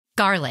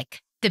Garlic,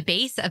 the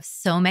base of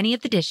so many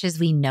of the dishes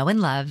we know and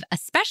love,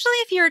 especially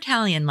if you're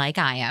Italian like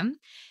I am.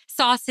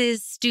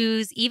 Sauces,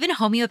 stews, even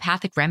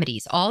homeopathic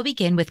remedies all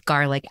begin with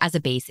garlic as a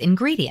base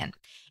ingredient.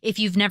 If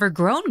you've never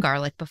grown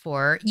garlic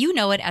before, you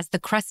know it as the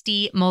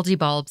crusty, moldy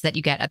bulbs that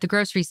you get at the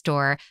grocery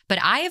store. But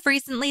I have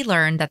recently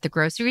learned that the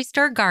grocery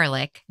store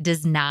garlic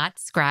does not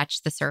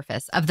scratch the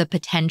surface of the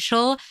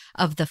potential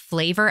of the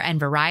flavor and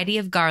variety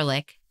of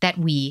garlic that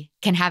we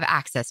can have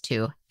access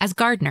to as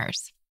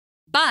gardeners.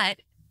 But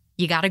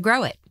you got to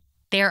grow it.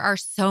 There are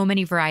so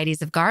many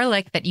varieties of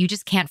garlic that you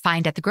just can't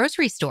find at the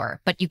grocery store,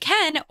 but you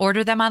can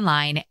order them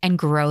online and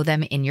grow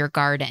them in your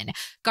garden.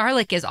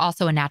 Garlic is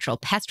also a natural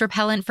pest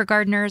repellent for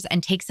gardeners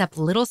and takes up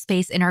little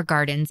space in our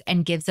gardens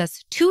and gives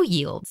us two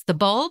yields, the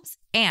bulbs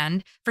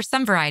and, for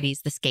some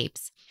varieties, the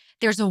scapes.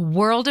 There's a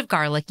world of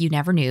garlic you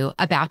never knew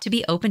about to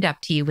be opened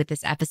up to you with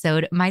this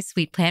episode, my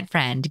sweet plant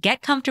friend.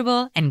 Get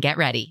comfortable and get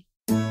ready.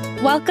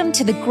 Welcome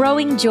to the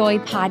Growing Joy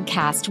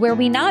podcast, where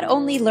we not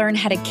only learn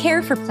how to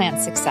care for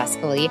plants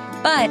successfully,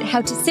 but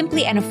how to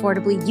simply and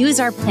affordably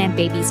use our plant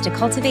babies to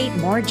cultivate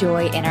more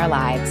joy in our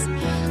lives.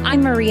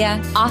 I'm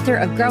Maria, author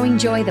of Growing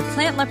Joy, the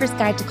Plant Lover's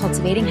Guide to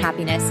Cultivating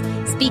Happiness,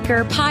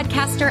 speaker,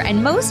 podcaster,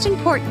 and most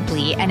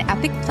importantly, an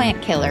epic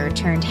plant killer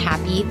turned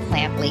happy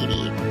plant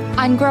lady.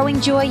 On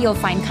Growing Joy, you'll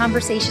find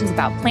conversations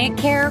about plant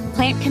care,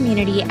 plant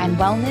community, and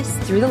wellness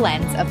through the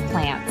lens of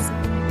plants.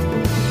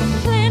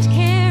 Plant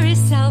care is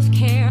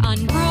self-care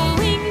on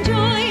Growing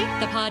Joy,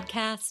 the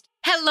podcast.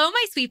 Hello,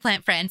 my sweet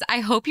plant friends. I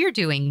hope you're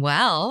doing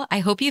well. I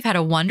hope you've had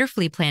a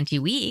wonderfully planty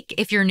week.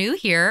 If you're new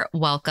here,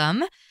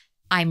 welcome.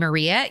 I'm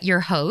Maria, your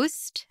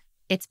host.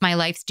 It's my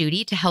life's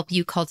duty to help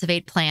you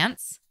cultivate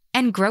plants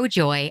and grow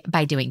joy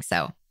by doing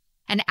so.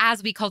 And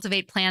as we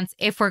cultivate plants,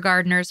 if we're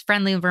gardeners,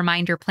 friendly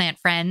reminder, plant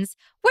friends,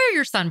 wear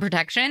your sun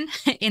protection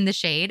in the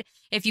shade.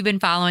 If you've been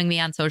following me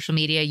on social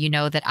media, you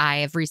know that I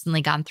have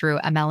recently gone through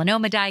a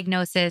melanoma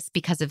diagnosis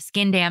because of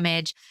skin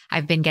damage.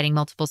 I've been getting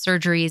multiple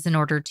surgeries in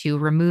order to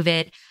remove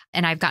it,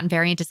 and I've gotten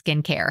very into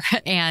skincare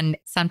and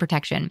sun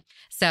protection.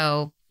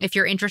 So if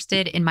you're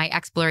interested in my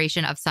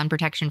exploration of sun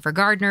protection for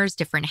gardeners,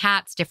 different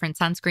hats, different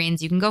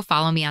sunscreens, you can go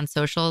follow me on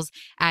socials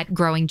at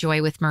Growing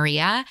Joy with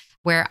Maria,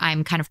 where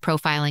I'm kind of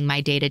profiling my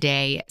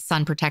day-to-day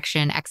sun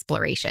protection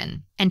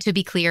exploration. And to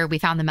be clear, we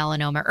found the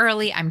melanoma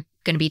early. I'm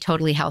going to be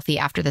totally healthy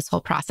after this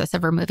whole process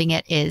of removing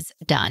it is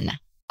done.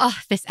 Oh,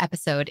 this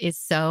episode is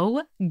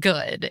so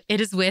good. It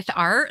is with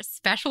our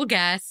special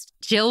guest,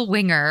 Jill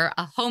Winger,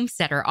 a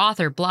homesteader,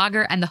 author,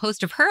 blogger, and the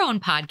host of her own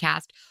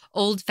podcast,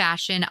 Old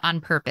Fashioned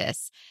on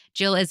Purpose.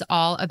 Jill is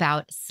all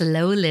about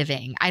slow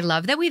living. I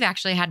love that we've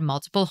actually had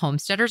multiple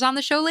homesteaders on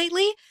the show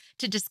lately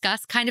to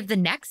discuss kind of the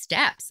next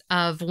steps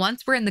of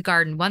once we're in the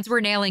garden, once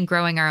we're nailing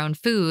growing our own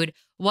food,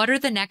 what are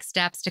the next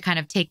steps to kind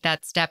of take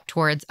that step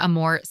towards a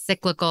more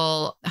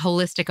cyclical,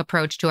 holistic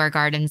approach to our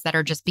gardens that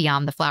are just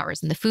beyond the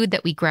flowers and the food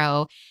that we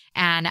grow.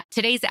 And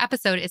today's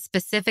episode is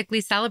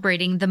specifically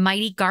celebrating the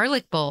mighty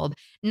garlic bulb,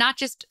 not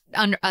just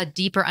a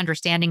deeper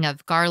understanding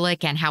of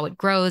garlic and how it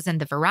grows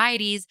and the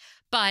varieties,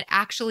 but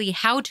actually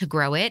how to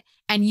grow it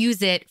and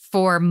use it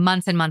for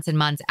months and months and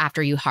months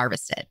after you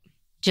harvest it.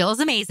 Jill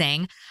is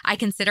amazing. I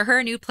consider her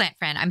a new plant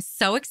friend. I'm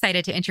so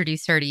excited to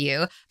introduce her to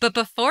you. But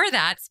before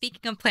that,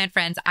 speaking of plant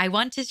friends, I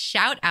want to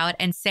shout out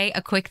and say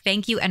a quick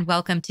thank you and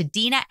welcome to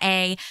Dina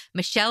A.,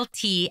 Michelle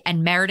T.,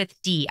 and Meredith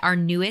D., our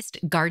newest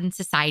Garden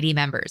Society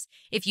members.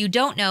 If you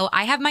don't know,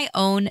 I have my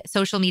own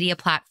social media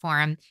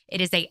platform.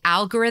 It is an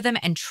algorithm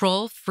and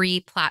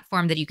troll-free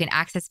platform that you can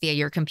access via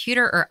your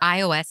computer or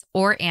iOS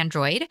or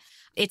Android.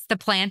 It's the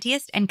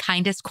plantiest and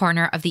kindest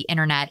corner of the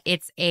internet.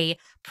 It's a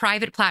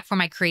private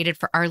platform I created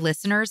for our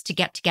listeners to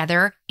get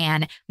together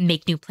and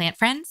make new plant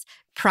friends,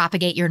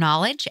 propagate your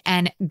knowledge,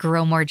 and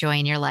grow more joy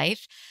in your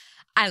life.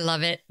 I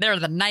love it. They're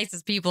the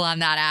nicest people on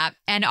that app.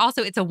 And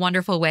also, it's a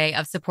wonderful way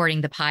of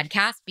supporting the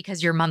podcast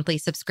because your monthly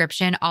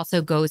subscription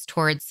also goes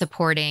towards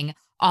supporting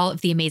all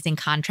of the amazing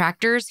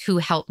contractors who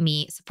help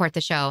me support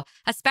the show,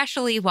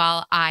 especially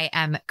while I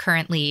am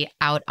currently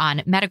out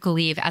on medical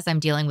leave as I'm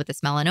dealing with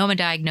this melanoma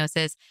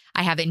diagnosis.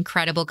 I have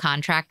incredible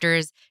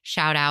contractors.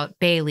 Shout out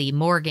Bailey,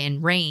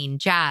 Morgan, Rain,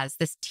 Jazz,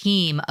 this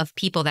team of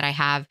people that I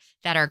have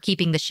that are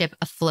keeping the ship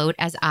afloat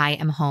as I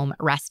am home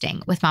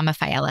resting with Mama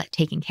Fiella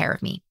taking care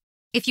of me.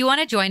 If you want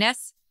to join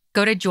us,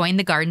 go to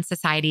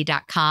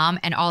jointhegardensociety.com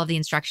and all of the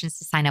instructions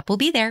to sign up will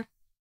be there.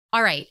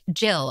 All right,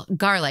 Jill,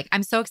 garlic.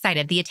 I'm so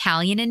excited. The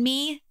Italian in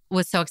me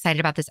was so excited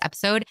about this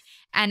episode.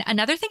 And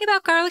another thing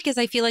about garlic is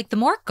I feel like the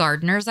more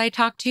gardeners I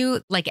talk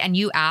to, and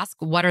you ask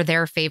what are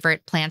their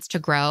favorite plants to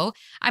grow,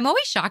 I'm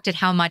always shocked at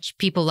how much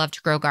people love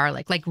to grow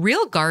garlic. Like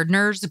real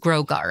gardeners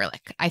grow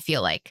garlic, I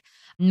feel like.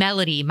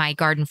 Melody, my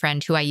garden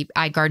friend who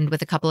I gardened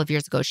with a couple of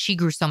years ago, she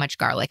grew so much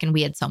garlic and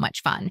we had so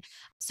much fun.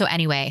 So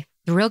anyway,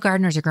 the real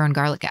gardeners are growing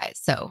garlic,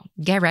 guys. So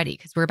get ready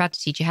because we're about to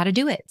teach you how to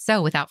do it.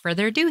 So without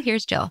further ado,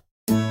 here's Jill.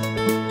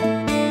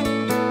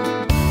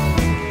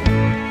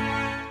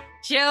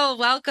 Jill,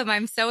 welcome.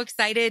 I'm so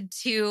excited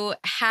to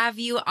have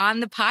you on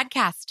the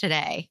podcast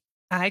today.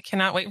 I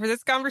cannot wait for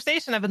this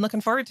conversation. I've been looking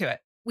forward to it.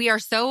 We are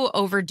so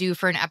overdue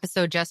for an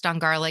episode just on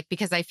garlic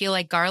because I feel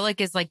like garlic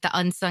is like the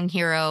unsung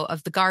hero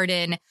of the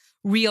garden.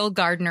 Real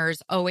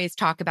gardeners always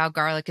talk about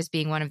garlic as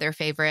being one of their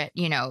favorite,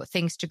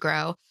 things to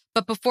grow.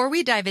 But before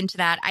we dive into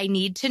that, I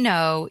need to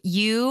know,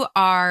 you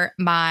are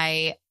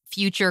my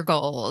future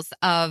goals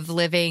of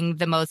living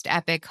the most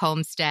epic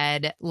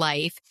homestead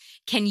life.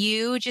 Can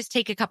you just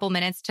take a couple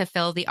minutes to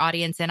fill the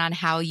audience in on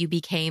how you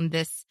became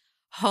this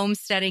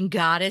homesteading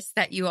goddess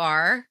that you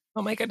are?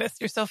 Oh my goodness,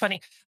 you're so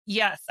funny.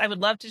 Yes, I would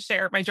love to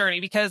share my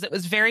journey because it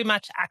was very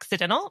much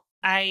accidental.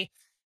 I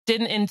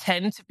didn't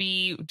intend to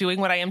be doing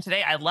what I am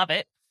today. I love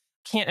it.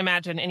 Can't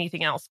imagine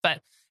anything else.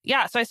 But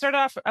yeah, so I started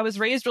off, I was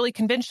raised really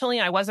conventionally.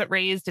 I wasn't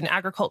raised in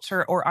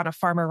agriculture or on a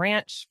farmer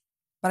ranch,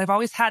 but I've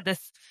always had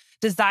this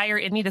desire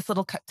in me, this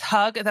little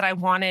tug that I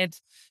wanted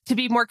to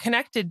be more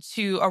connected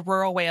to a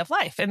rural way of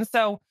life. And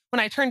so when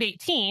I turned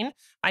 18,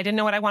 I didn't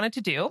know what I wanted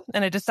to do.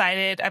 And I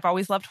decided I've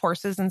always loved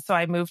horses. And so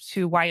I moved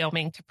to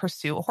Wyoming to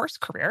pursue a horse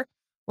career.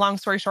 Long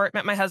story short,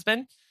 met my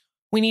husband.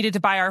 We needed to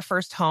buy our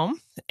first home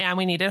and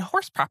we needed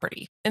horse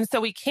property. And so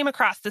we came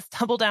across this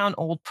tumble down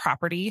old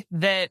property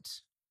that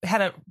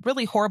had a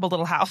really horrible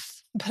little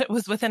house, but it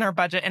was within our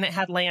budget and it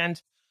had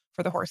land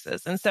for the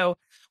horses. And so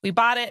we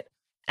bought it.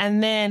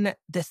 And then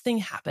this thing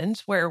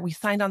happened where we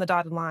signed on the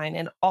dotted line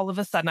and all of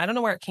a sudden, I don't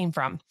know where it came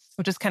from,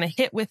 but just kind of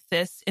hit with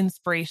this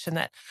inspiration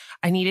that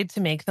I needed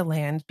to make the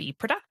land be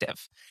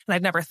productive. And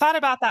I'd never thought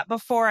about that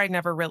before. I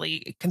never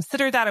really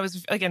considered that. I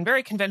was, again,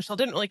 very conventional,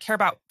 didn't really care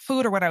about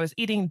food or what I was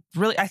eating.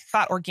 Really, I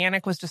thought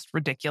organic was just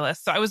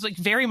ridiculous. So I was like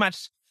very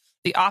much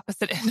the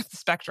opposite end of the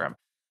spectrum.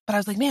 But I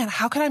was like, man,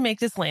 how can I make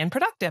this land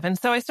productive? And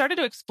so I started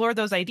to explore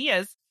those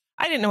ideas.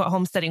 I didn't know what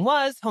homesteading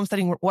was.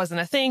 Homesteading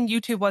wasn't a thing.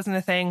 YouTube wasn't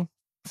a thing.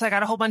 So I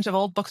got a whole bunch of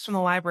old books from the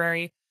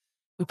library.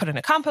 We put in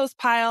a compost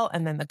pile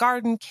and then the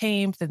garden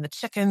came, then the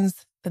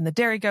chickens, then the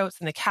dairy goats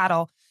and the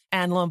cattle.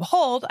 And lo and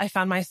behold, I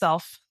found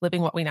myself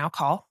living what we now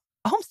call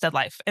a homestead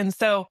life. And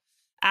so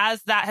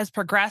as that has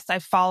progressed,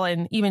 I've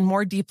fallen even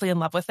more deeply in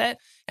love with it.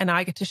 And now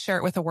I get to share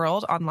it with the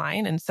world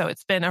online. And so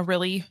it's been a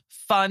really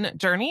fun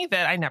journey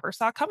that I never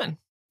saw coming.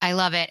 I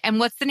love it. And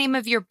what's the name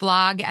of your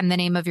blog and the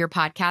name of your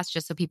podcast,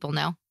 just so people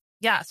know?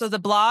 Yeah. So the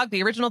blog,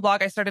 the original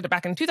blog, I started it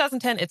back in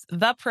 2010. It's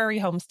The Prairie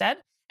Homestead.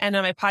 And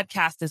then my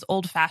podcast is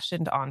Old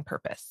Fashioned on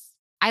Purpose.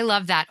 I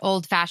love that,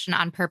 Old Fashioned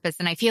on Purpose.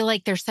 And I feel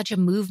like there's such a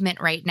movement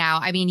right now.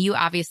 I mean, you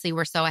obviously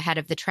were so ahead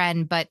of the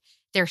trend, but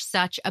there's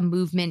such a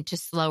movement to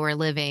slower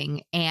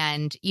living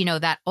and,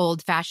 that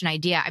old fashioned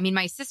idea. I mean,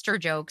 my sister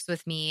jokes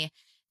with me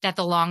that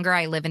the longer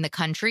I live in the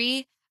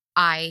country,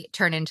 I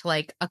turn into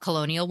like a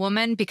colonial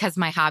woman because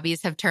my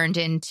hobbies have turned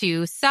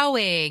into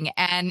sewing.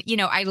 And,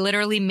 I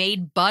literally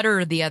made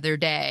butter the other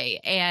day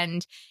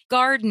and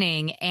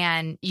gardening.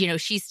 And,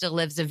 she still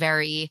lives a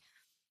very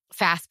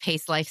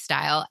fast-paced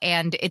lifestyle.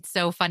 And it's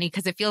so funny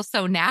because it feels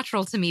so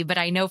natural to me. But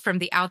I know from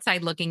the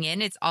outside looking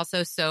in, it's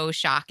also so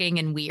shocking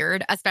and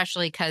weird,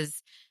 especially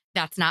because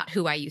that's not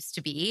who I used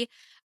to be.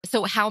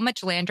 So how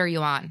much land are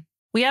you on?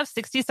 We have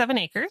 67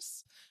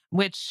 acres,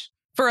 which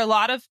for a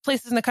lot of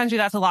places in the country,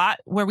 that's a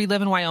lot. Where we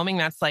live in Wyoming,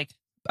 that's like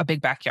a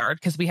big backyard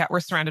because we're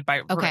surrounded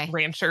by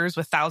ranchers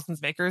with thousands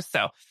of acres.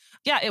 So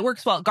yeah, it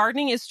works well.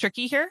 Gardening is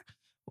tricky here.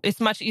 It's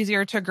much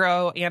easier to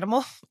grow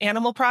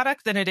animal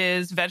products than it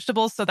is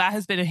vegetables. So that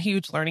has been a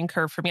huge learning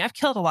curve for me. I've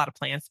killed a lot of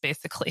plants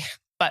basically,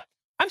 but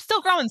I'm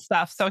still growing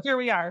stuff. So here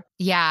we are.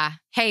 Yeah.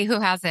 Hey, who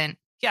hasn't?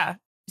 Yeah.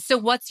 So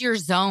what's your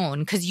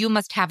zone? Because you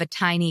must have a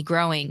tiny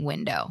growing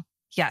window.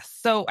 Yes.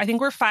 So I think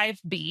we're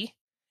 5B.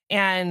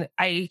 And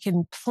I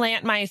can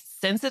plant my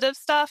sensitive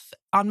stuff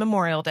on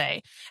Memorial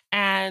Day.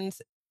 And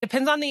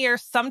depends on the year.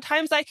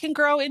 Sometimes I can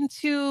grow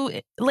into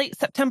late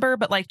September,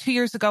 but like 2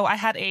 years ago, I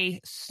had a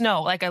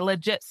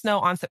legit snow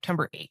on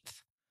September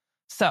 8th.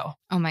 So,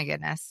 oh my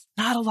goodness,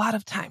 not a lot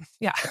of time.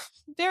 Yeah,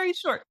 very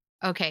short.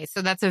 Okay,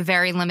 so that's a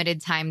very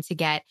limited time to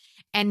get.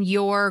 And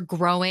you're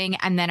growing,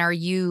 and then are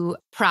you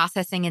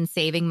processing and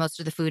saving most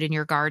of the food in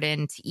your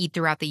garden to eat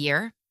throughout the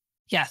year?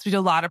 Yes, we do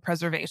a lot of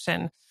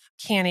preservation.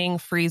 Canning,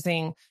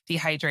 freezing,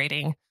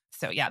 dehydrating.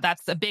 So yeah,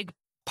 that's a big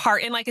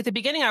part. And like at the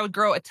beginning, I would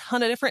grow a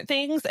ton of different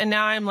things. And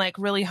now I'm like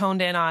really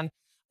honed in on,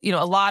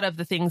 a lot of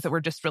the things that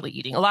we're just really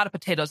eating. A lot of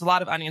potatoes, a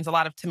lot of onions, a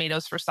lot of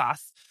tomatoes for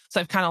sauce. So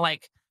I've kind of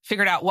like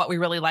figured out what we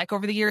really like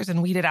over the years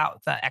and weeded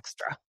out the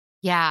extra.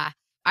 Yeah.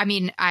 I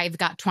mean, I've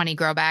got 20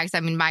 grow bags.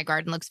 I mean, my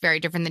garden looks very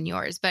different than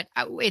yours, but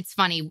it's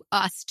funny.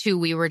 Us too,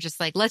 we were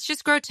just like, let's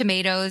just grow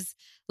tomatoes,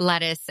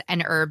 lettuce,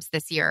 and herbs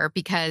this year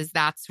because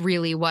that's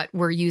really what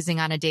we're using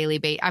on a daily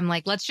basis. I'm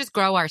like, let's just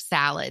grow our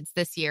salads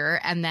this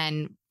year and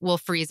then we'll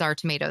freeze our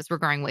tomatoes. We're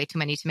growing way too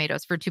many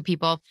tomatoes for two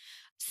people.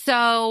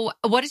 So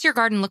what does your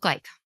garden look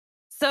like?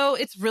 So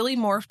it's really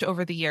morphed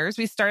over the years.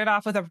 We started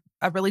off with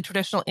a really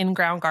traditional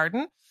in-ground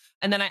garden.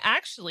 And then I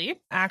actually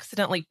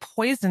accidentally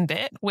poisoned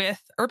it with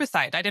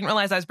herbicide. I didn't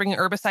realize I was bringing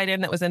herbicide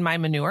in that was in my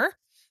manure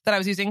that I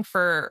was using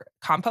for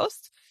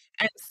compost.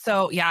 And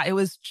so, yeah, it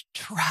was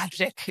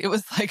tragic. It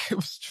was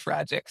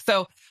tragic.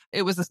 So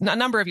it was a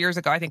number of years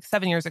ago, I think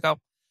 7 years ago,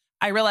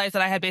 I realized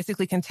that I had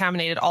basically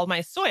contaminated all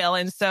my soil.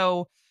 And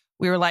so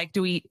we were like,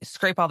 do we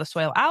scrape all the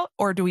soil out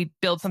or do we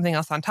build something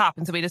else on top?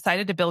 And so we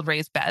decided to build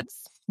raised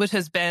beds, which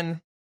has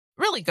been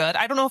really good.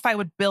 I don't know if I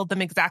would build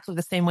them exactly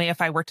the same way if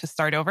I were to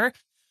start over,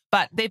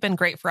 but they've been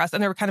great for us.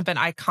 And they're kind of been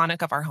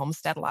iconic of our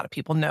homestead. A lot of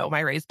people know my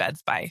raised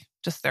beds by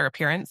just their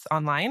appearance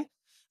online.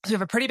 So we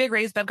have a pretty big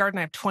raised bed garden.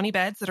 I have 20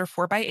 beds that are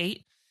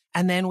 4x8.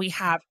 And then we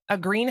have a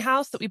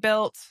greenhouse that we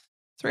built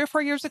 3 or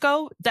 4 years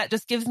ago that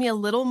just gives me a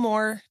little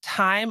more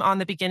time on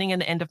the beginning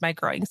and the end of my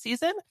growing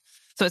season.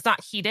 So it's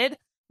not heated,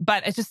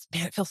 but it just,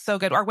 man, it feels so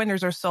good. Our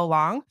winters are so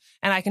long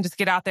and I can just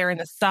get out there in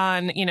the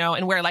sun,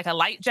 and wear like a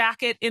light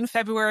jacket in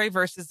February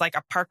versus like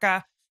a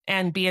parka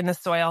and be in the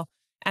soil.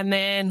 And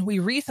then we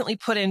recently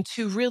put in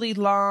 2 really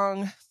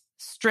long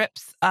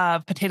strips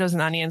of potatoes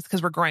and onions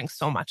because we're growing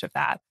so much of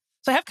that.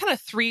 So I have kind of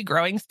 3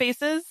 growing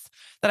spaces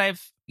that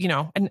I've,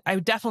 and I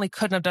definitely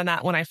couldn't have done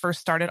that when I first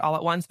started all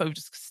at once, but we've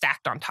just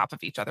stacked on top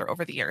of each other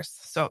over the years.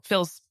 So it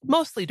feels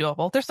mostly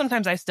doable. There's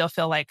sometimes I still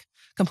feel like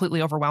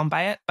completely overwhelmed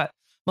by it, but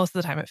most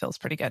of the time it feels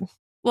pretty good.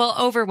 Well,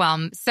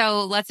 overwhelm.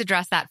 So let's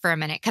address that for a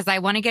minute because I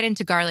want to get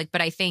into garlic,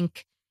 but I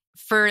think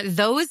for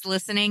those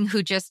listening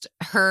who just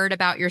heard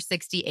about your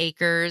 60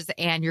 acres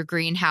and your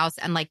greenhouse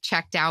and like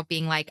checked out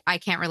being like, I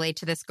can't relate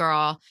to this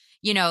girl,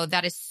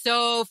 that is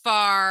so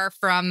far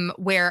from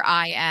where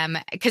I am.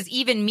 Because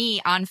even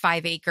me on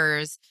 5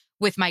 acres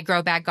with my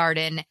grow bag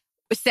garden,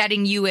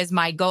 setting you as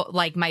my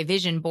my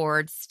vision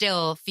board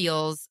still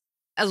feels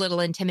a little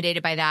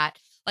intimidated by that.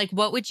 Like,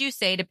 what would you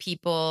say to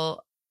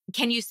people?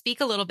 Can you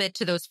speak a little bit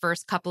to those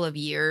first couple of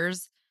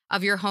years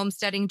of your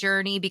homesteading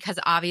journey? Because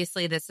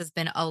obviously this has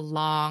been a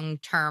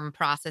long-term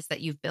process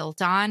that you've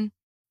built on.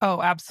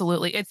 Oh,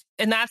 absolutely.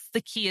 And that's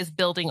the key is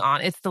building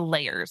on. It's the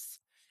layers.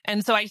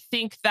 And so I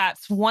think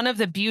that's one of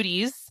the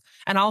beauties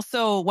and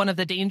also one of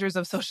the dangers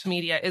of social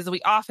media is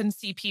we often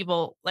see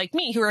people like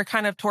me who are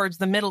kind of towards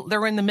the middle.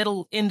 They're in the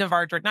middle end of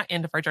our journey, not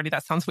end of our journey.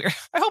 That sounds weird.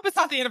 I hope it's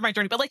not the end of my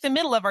journey, but like the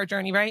middle of our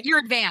journey, right? You're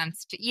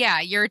advanced.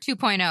 Yeah, you're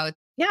 2.0.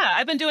 Yeah,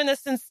 I've been doing this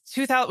since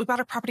 2000. We bought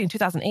our property in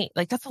 2008.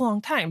 Like that's a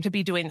long time to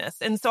be doing this.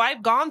 And so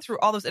I've gone through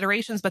all those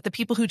iterations, but the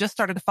people who just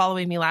started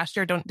following me last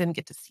year didn't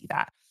get to see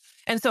that.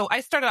 And so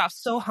I started off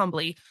so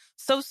humbly,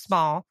 so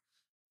small,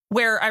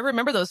 where I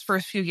remember those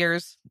first few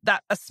years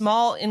that a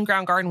small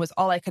in-ground garden was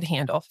all I could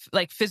handle,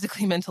 like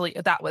physically, mentally,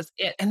 that was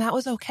it. And that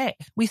was okay.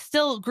 We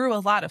still grew a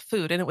lot of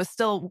food and it was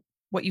still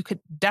what you could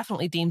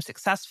definitely deem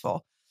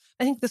successful.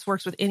 I think this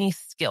works with any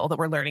skill that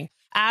we're learning.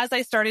 As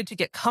I started to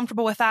get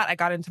comfortable with that, I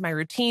got into my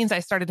routines. I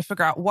started to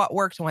figure out what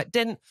worked and what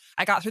didn't.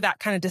 I got through that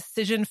kind of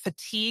decision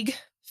fatigue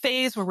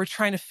phase where we're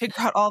trying to figure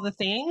out all the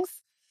things.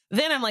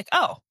 Then I'm like,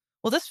 oh,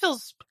 well, this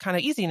feels kind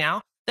of easy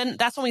now. Then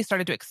that's when we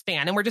started to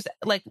expand. And we're just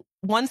like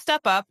one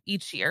step up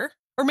each year,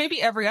 or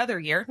maybe every other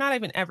year, not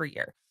even every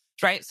year,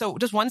 right? So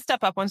just one step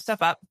up.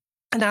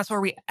 And that's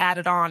where we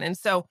added on. And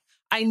so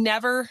I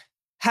never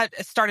had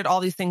started all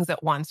these things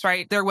at once,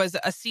 right? There was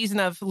a season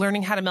of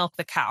learning how to milk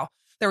the cow.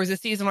 There was a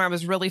season where I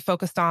was really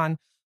focused on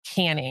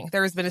canning.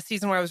 There has been a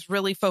season where I was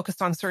really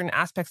focused on certain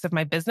aspects of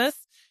my business.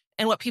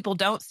 And what people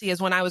don't see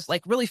is when I was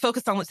like really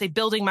focused on, let's say,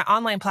 building my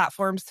online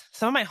platforms,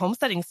 some of my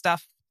homesteading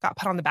stuff got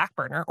put on the back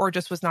burner or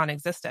just was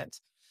non-existent.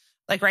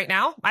 Like right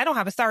now, I don't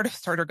have a sourdough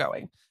starter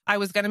going. I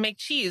was going to make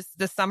cheese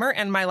this summer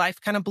and my life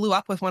kind of blew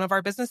up with one of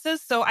our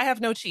businesses. So I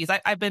have no cheese.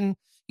 I've been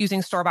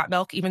using store-bought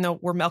milk, even though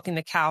we're milking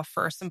the cow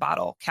for some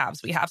bottle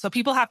calves we have. So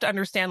people have to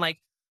understand, like,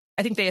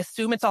 I think they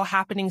assume it's all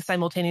happening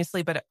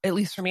simultaneously, but at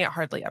least for me, it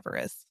hardly ever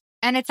is.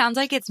 And it sounds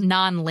like it's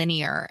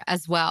non-linear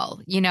as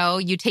well.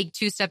 You take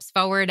 2 steps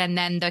forward and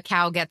then the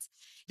cow gets...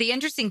 The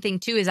interesting thing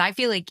too is I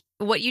feel like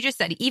what you just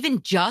said,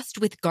 even just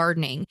with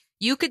gardening,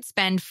 you could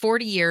spend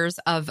 40 years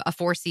of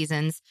 4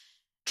 seasons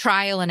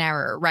trial and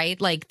error, right?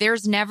 Like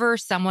there's never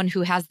someone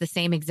who has the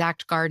same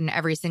exact garden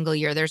every single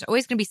year. There's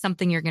always going to be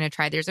something you're going to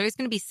try. There's always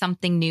going to be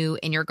something new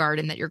in your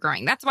garden that you're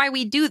growing. That's why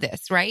we do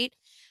this, right?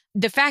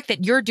 The fact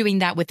that you're doing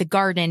that with the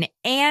garden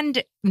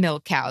and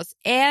milk cows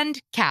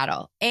and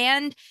cattle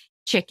and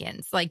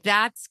chickens, like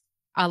that's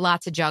a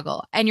lot to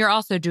juggle. And you're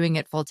also doing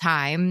it full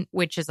time,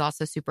 which is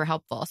also super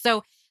helpful.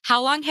 So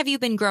how long have you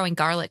been growing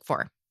garlic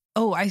for?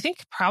 Oh, I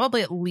think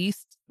probably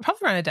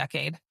around a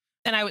decade.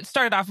 And I would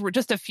start off with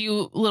just a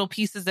few little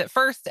pieces at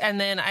first. And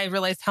then I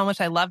realized how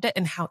much I loved it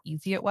and how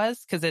easy it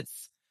was because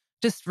it's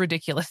just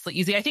ridiculously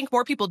easy. I think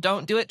more people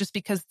don't do it just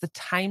because the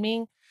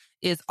timing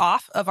is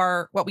off of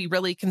what we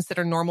really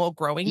consider normal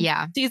growing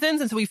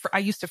seasons. And so I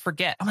used to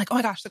forget. I'm like, oh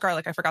my gosh, the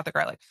garlic. I forgot the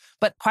garlic.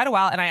 But quite a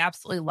while and I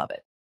absolutely love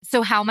it.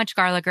 So how much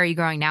garlic are you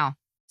growing now?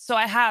 So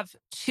I have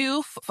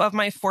 2 of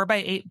my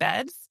 4x8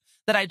 beds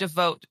that I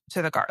devote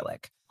to the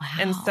garlic. Wow.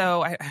 And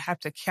so I have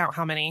to count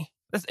how many,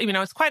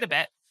 it's quite a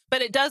bit.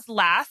 But it does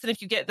last. And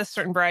if you get the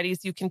certain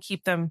varieties, you can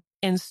keep them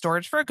in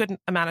storage for a good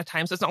amount of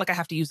time. So it's not like I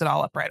have to use it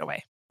all up right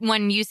away.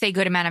 When you say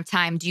good amount of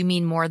time, do you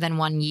mean more than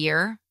 1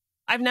 year?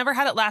 I've never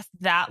had it last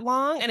that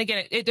long. And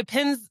again, it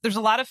depends. There's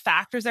a lot of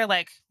factors there,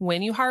 like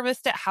when you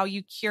harvest it, how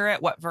you cure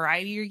it, what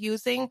variety you're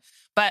using.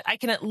 But I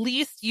can at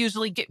least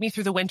usually get me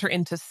through the winter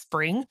into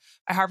spring.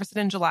 I harvest it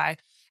in July.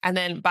 And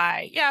then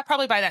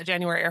probably by that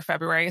January or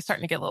February, it's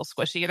starting to get a little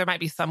squishy. There might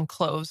be some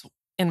cloves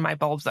in my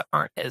bulbs that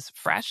aren't as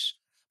fresh,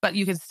 but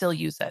you can still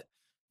use it.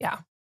 Yeah.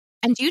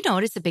 And do you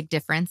notice a big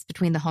difference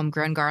between the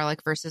homegrown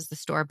garlic versus the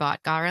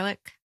store-bought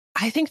garlic?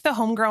 I think the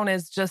homegrown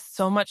is just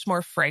so much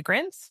more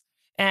fragrance.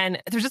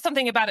 And there's just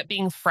something about it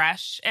being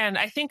fresh. And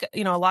I think,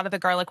 a lot of the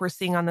garlic we're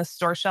seeing on the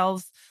store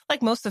shelves,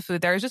 like most of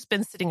food there, has just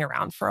been sitting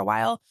around for a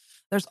while.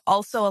 There's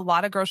also a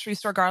lot of grocery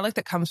store garlic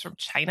that comes from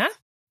China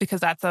because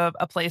that's a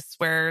place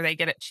where they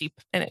get it cheap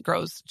and it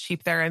grows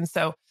cheap there. And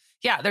so,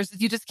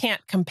 you just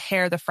can't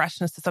compare the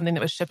freshness to something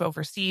that was shipped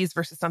overseas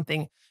versus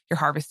something you're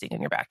harvesting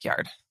in your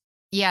backyard.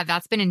 Yeah,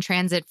 that's been in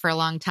transit for a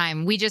long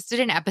time. We just did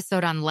an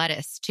episode on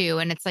lettuce too.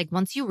 And it's like,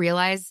 once you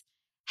realize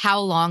how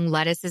long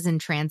lettuce is in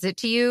transit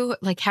to you,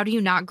 like, how do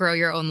you not grow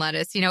your own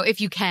lettuce?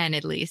 If you can,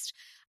 at least,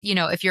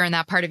 if you're in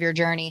that part of your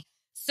journey.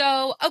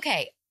 So,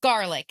 okay,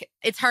 garlic.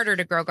 It's harder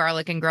to grow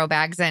garlic in grow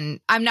bags. And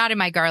I'm not in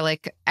my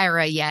garlic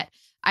era yet.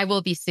 I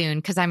will be soon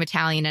because I'm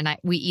Italian and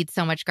we eat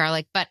so much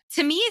garlic. But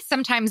to me,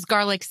 sometimes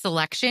garlic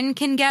selection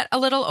can get a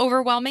little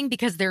overwhelming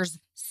because there's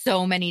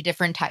so many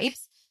different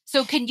types.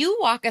 So can you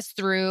walk us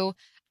through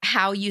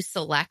how you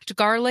select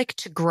garlic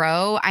to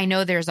grow? I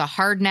know there's a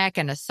hard neck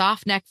and a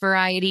soft neck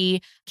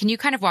variety. Can you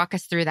kind of walk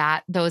us through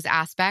those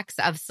aspects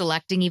of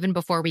selecting even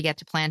before we get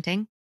to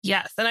planting?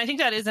 Yes. And I think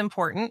that is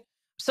important.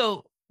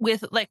 So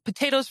with like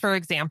potatoes, for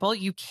example,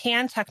 you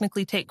can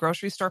technically take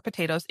grocery store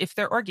potatoes if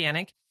they're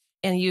organic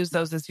and use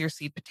those as your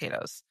seed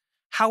potatoes.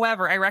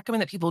 However, I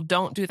recommend that people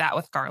don't do that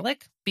with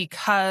garlic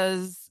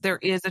because there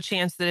is a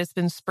chance that it's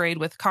been sprayed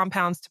with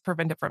compounds to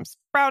prevent it from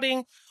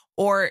sprouting,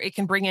 or it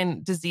can bring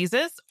in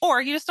diseases,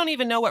 or you just don't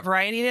even know what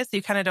variety it is. So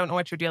you kind of don't know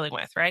what you're dealing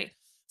with, right?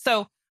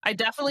 So I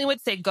definitely would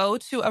say go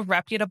to a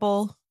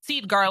reputable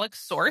seed garlic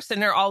source,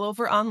 and they're all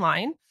over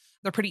online.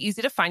 They're pretty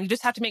easy to find. You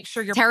just have to make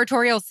sure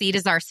Territorial Seed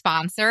is our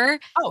sponsor.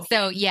 Oh,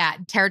 so yeah,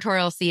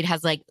 Territorial Seed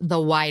has like the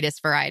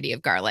widest variety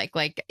of garlic.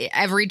 Like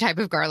every type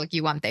of garlic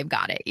you want, they've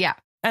got it. Yeah.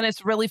 And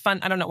it's really fun.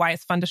 I don't know why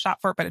it's fun to shop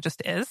for it, but it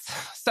just is.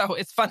 So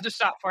it's fun to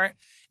shop for it.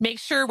 Make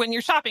sure when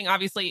you're shopping,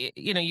 obviously,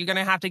 you're going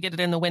to have to get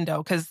it in the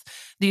window because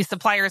these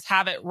suppliers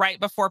have it right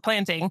before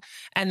planting,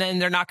 and then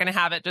they're not going to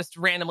have it just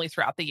randomly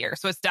throughout the year.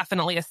 So it's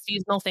definitely a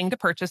seasonal thing to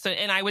purchase.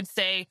 And I would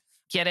say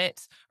get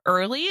it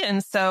early.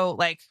 And so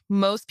like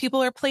most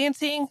people are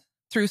planting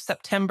through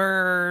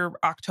September,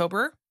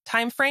 October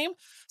timeframe.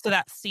 So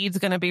that seed's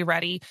going to be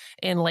ready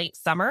in late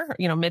summer,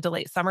 mid to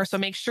late summer. So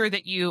make sure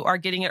that you are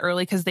getting it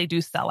early because they do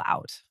sell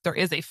out. There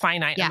is a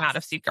finite amount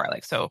of seed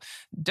garlic. So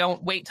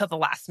don't wait till the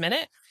last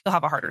minute. You'll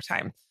have a harder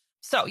time.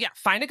 So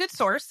find a good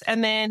source.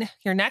 And then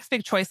your next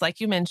big choice,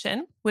 like you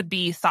mentioned, would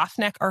be soft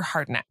neck or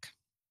hard neck.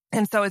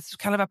 And so it's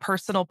kind of a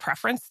personal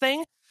preference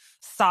thing.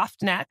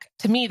 Soft neck,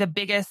 to me, the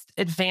biggest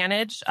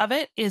advantage of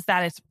it is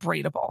that it's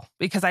braidable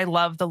because I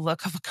love the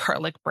look of a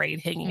garlic braid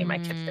hanging in my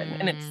kitchen.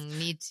 And it's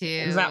me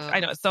too. I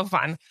know it's so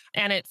fun.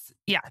 And it's,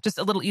 just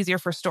a little easier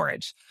for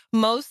storage.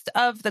 Most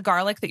of the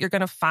garlic that you're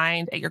going to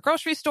find at your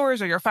grocery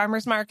stores or your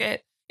farmer's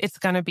market, it's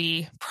going to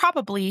be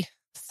probably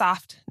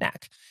soft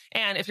neck.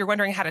 And if you're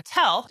wondering how to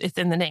tell, it's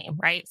in the name,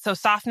 right? So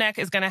soft neck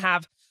is going to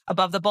have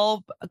above the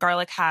bulb,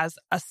 garlic has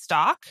a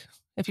stalk.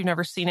 If you've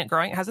never seen it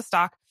growing, it has a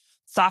stalk.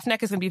 Soft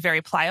neck is going to be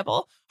very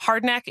pliable.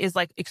 Hard neck is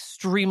like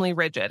extremely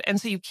rigid.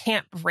 And so you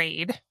can't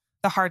braid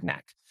the hard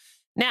neck.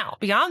 Now,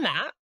 beyond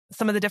that,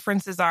 some of the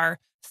differences are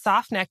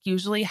soft neck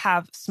usually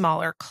have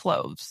smaller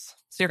cloves.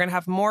 So you're going to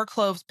have more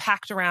cloves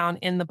packed around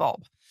in the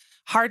bulb.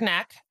 Hard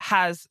neck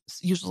has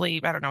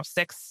usually,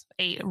 6,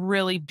 8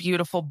 really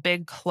beautiful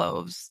big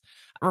cloves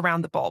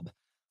around the bulb.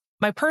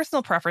 My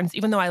personal preference,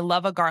 even though I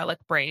love a garlic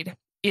braid,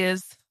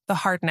 is the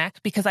hard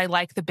neck because I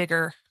like the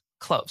bigger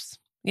cloves.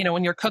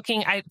 When you're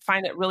cooking, I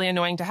find it really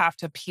annoying to have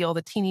to peel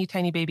the teeny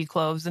tiny baby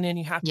cloves and then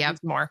you have to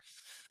use more.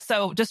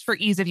 So just for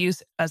ease of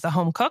use as a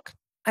home cook,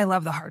 I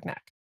love the hard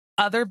neck.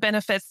 Other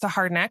benefits to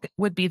hard neck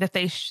would be that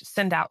they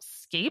send out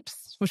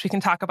scapes, which we can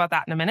talk about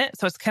that in a minute.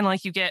 So it's kind of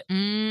like you get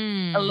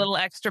a little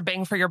extra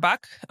bang for your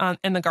buck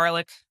in the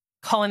garlic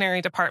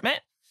culinary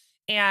department.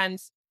 And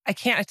I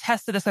can't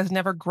attest to this. I've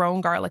never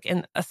grown garlic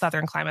in a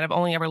southern climate. I've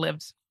only ever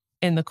lived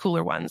in the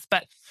cooler ones.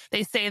 But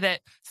they say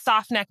that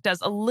soft neck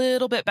does a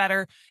little bit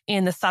better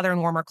in the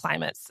southern warmer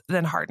climates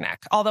than hard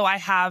neck. Although I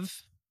have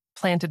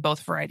planted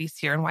both varieties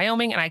here in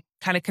Wyoming, and I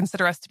kind of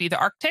consider us to be the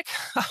Arctic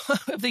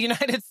of the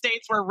United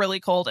States. We're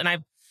really cold, and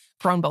I've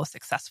grown both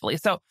successfully.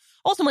 So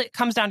ultimately, it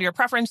comes down to your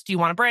preference. Do you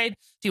want a braid?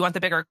 Do you want the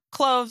bigger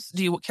cloves?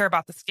 Do you care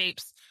about the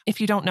scapes? If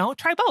you don't know,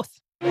 try both.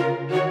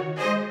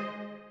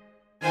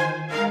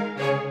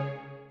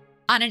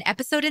 On an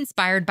episode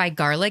inspired by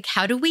garlic,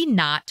 how do we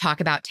not talk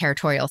about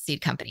Territorial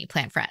Seed Company,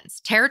 plant friends?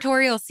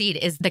 Territorial Seed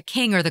is the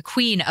king or the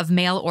queen of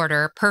mail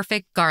order,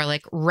 perfect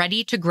garlic,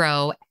 ready to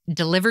grow,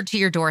 delivered to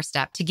your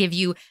doorstep to give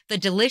you the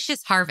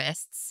delicious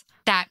harvests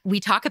that we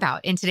talk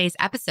about in today's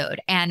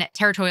episode. And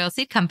Territorial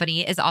Seed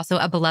Company is also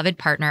a beloved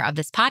partner of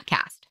this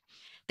podcast.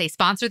 They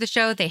sponsor the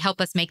show. They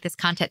help us make this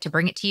content to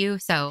bring it to you.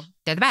 So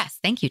they're the best.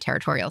 Thank you,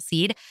 Territorial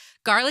Seed.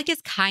 Garlic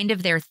is kind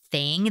of their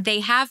thing. They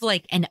have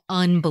like an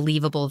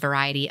unbelievable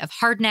variety of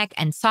hardneck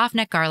and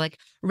softneck garlic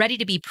ready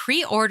to be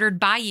pre-ordered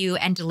by you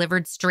and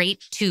delivered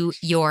straight to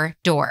your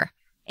door.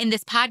 In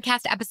this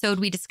podcast episode,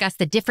 we discuss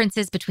the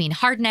differences between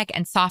hardneck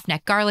and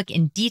softneck garlic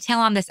in detail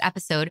on this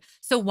episode.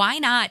 So why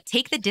not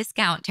take the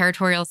discount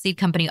Territorial Seed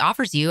Company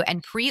offers you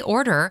and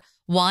pre-order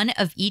one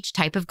of each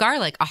type of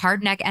garlic, a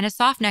hardneck and a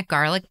softneck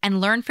garlic, and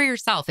learn for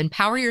yourself,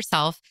 empower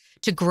yourself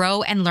to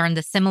grow and learn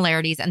the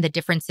similarities and the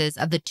differences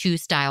of the two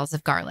styles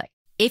of garlic.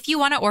 If you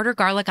want to order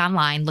garlic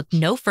online, look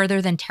no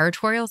further than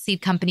Territorial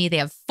Seed Company. They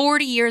have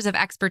 40 years of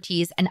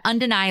expertise and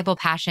undeniable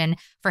passion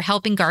for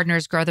helping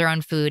gardeners grow their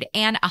own food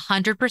and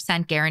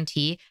 100%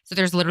 guarantee. So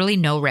there's literally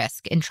no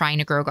risk in trying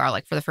to grow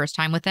garlic for the first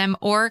time with them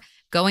or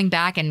going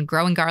back and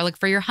growing garlic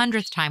for your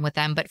 100th time with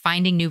them, but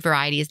finding new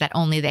varieties that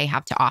only they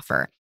have to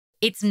offer.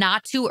 It's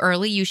not too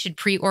early. You should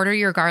pre-order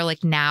your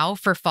garlic now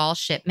for fall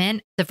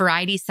shipment. The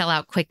varieties sell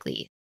out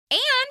quickly.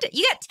 And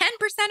you get 10%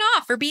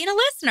 off for being a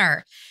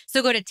listener.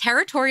 So go to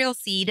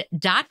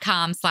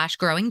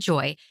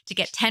territorialseed.com/growingjoy to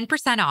get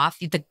 10% off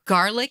the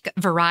garlic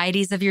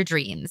varieties of your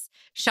dreams.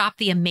 Shop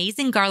the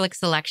amazing garlic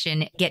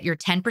selection. Get your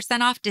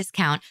 10% off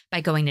discount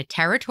by going to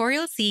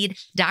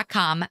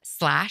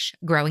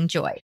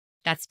territorialseed.com/growingjoy.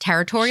 That's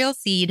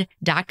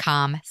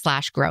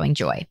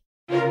territorialseed.com/growingjoy.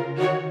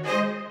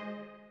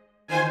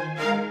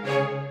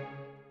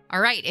 All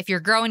right, if you're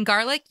growing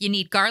garlic, you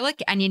need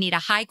garlic and you need a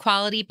high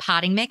quality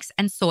potting mix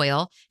and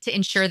soil to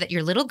ensure that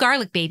your little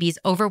garlic babies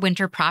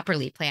overwinter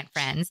properly, plant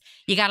friends.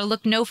 You got to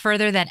look no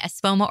further than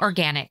Espoma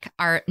Organic,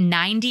 our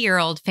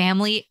 90-year-old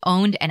family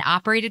owned and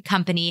operated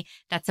company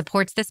that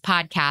supports this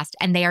podcast.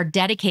 And they are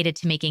dedicated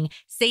to making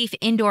safe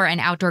indoor and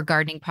outdoor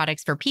gardening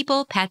products for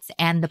people, pets,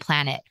 and the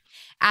planet.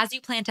 As you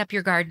plant up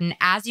your garden,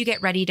 as you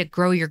get ready to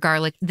grow your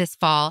garlic this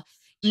fall,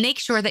 make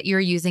sure that you're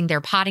using their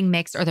potting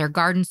mix or their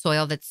garden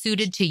soil that's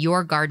suited to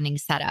your gardening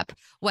setup.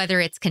 Whether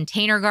it's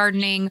container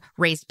gardening,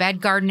 raised bed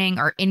gardening,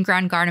 or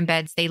in-ground garden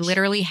beds, they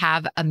literally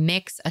have a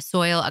mix, a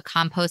soil, a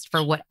compost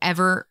for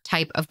whatever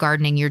type of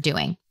gardening you're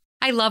doing.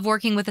 I love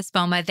working with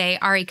Espoma. They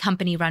are a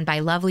company run by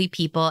lovely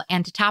people.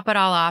 And to top it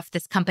all off,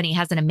 this company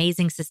has an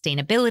amazing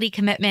sustainability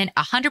commitment,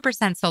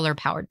 100%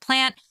 solar-powered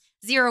plant,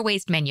 zero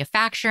waste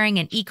manufacturing,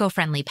 and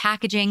eco-friendly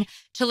packaging.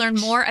 To learn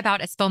more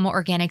about Espoma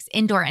Organic's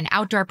indoor and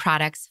outdoor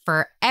products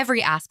for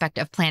every aspect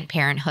of plant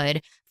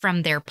parenthood,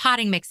 from their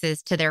potting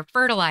mixes to their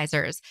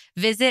fertilizers,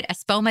 visit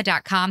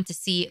espoma.com to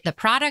see the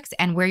products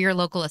and where your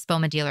local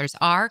Espoma dealers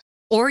are.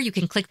 Or you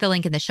can click the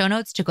link in the show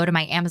notes to go to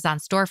my Amazon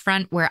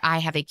storefront where I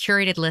have a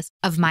curated list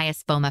of my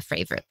Espoma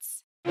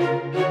favorites.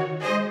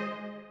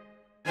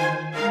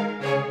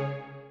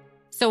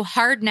 So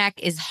hardneck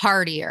is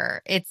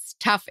hardier. It's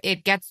tough.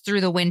 It gets through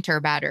the winter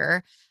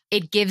better.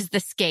 It gives the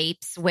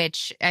scapes,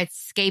 which it's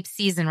scape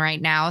season right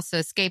now.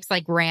 So scapes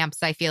like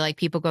ramps, I feel like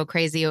people go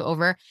crazy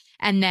over.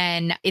 And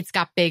then it's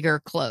got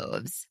bigger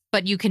cloves,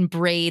 but you can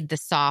braid the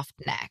soft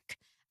neck.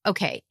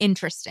 Okay,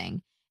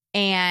 interesting.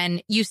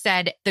 And you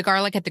said the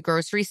garlic at the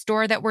grocery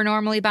store that we're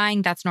normally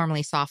buying, that's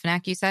normally soft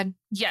neck, you said?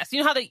 Yes. You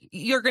know how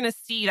you're going to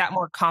see that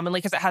more commonly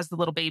because it has the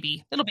little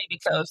baby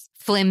cloves.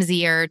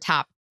 Flimsier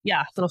top.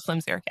 Yeah, little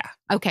flimsier. Yeah.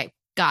 Okay.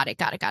 Got it.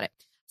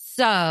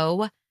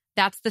 So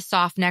that's the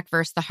soft neck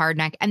versus the hard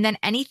neck. And then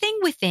anything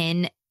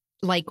within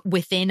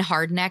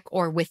hard neck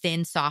or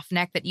within soft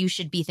neck that you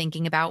should be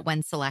thinking about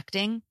when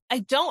selecting? I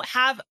don't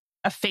have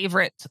a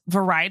favorite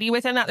variety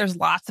within that. There's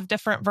lots of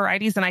different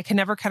varieties and I can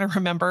never kind of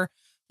remember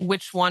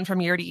which one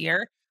from year to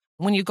year.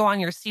 When you go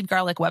on your Seed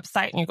Garlic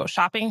website and you go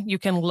shopping, you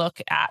can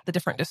look at the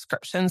different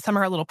descriptions. Some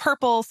are a little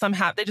purple,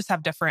 they just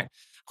have different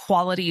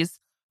qualities.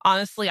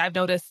 Honestly, I've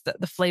noticed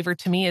that the flavor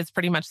to me is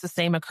pretty much the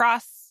same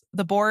across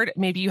the board.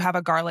 Maybe you have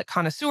a garlic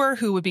connoisseur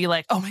who would be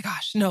like, oh my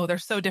gosh, no, they're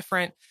so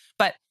different.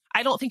 But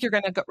I don't think you're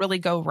going to really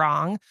go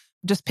wrong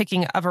just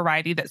picking a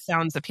variety that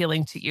sounds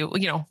appealing to you,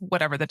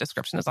 whatever the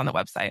description is on the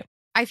website.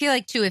 I feel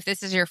like, too, if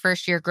this is your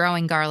first year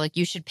growing garlic,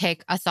 you should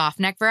pick a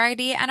soft neck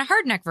variety and a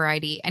hard neck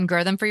variety and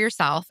grow them for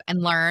yourself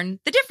and learn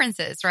the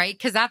differences, right?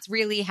 Because that's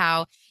really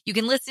how you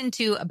can listen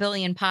to a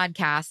billion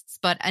podcasts,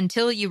 but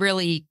until you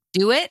really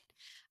do it,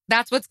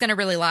 that's what's going to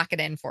really lock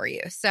it in for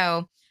you.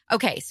 So,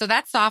 okay, so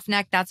that's soft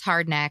neck, that's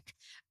hard neck.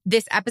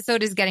 This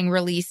episode is getting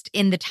released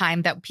in the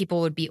time that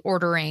people would be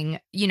ordering,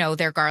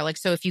 their garlic.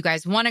 So if you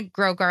guys want to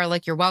grow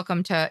garlic, you're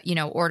welcome to,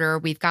 order.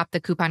 We've got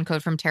the coupon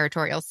code from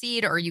Territorial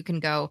Seed, or you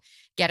can go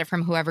get it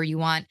from whoever you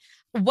want.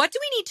 What do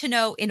we need to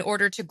know in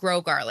order to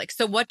grow garlic?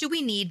 So what do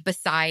we need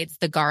besides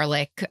the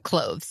garlic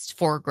cloves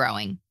for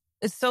growing?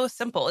 It's so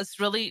simple. It's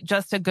really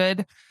just a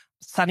good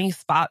sunny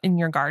spot in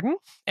your garden.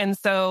 And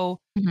so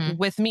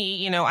with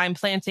me, I'm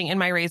planting in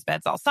my raised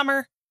beds all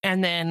summer.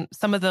 And then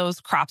some of those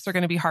crops are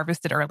going to be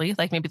harvested early,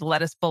 like maybe the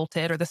lettuce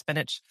bolted or the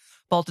spinach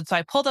bolted. So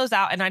I pull those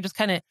out and I just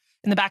kind of,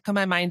 in the back of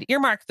my mind,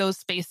 earmark those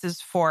spaces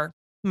for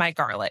my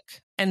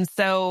garlic. And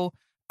so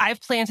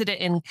I've planted it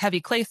in heavy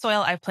clay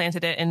soil. I've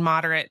planted it in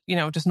moderate,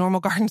 just normal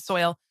garden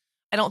soil.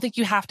 I don't think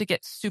you have to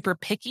get super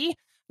picky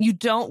You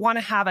don't want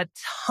to have a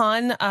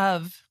ton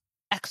of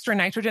extra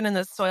nitrogen in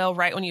the soil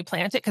right when you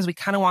plant it, because we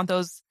kind of want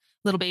those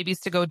little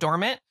babies to go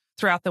dormant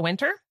throughout the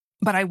winter.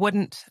 But I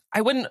wouldn't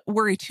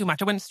worry too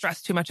much. I wouldn't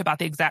stress too much about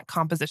the exact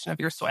composition of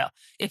your soil.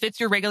 If it's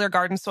your regular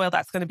garden soil,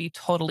 that's going to be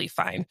totally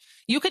fine.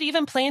 You could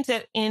even plant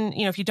it in,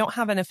 if you don't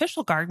have an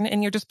official garden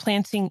and you're just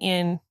planting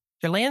in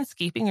your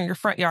landscaping or your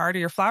front yard or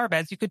your flower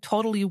beds, you could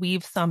totally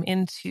weave some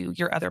into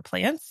your other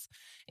plants.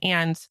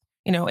 And,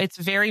 it's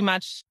very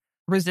much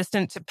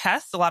resistant to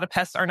pests. A lot of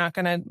pests are not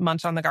going to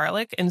munch on the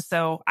garlic. And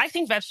so I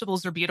think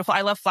vegetables are beautiful.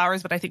 I love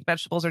flowers, but I think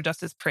vegetables are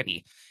just as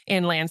pretty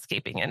in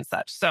landscaping and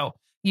such. So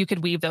you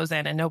could weave those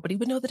in and nobody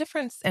would know the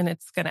difference. And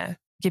it's going to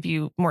give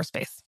you more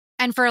space.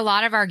 And for a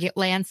lot of our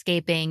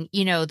landscaping,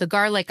 the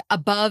garlic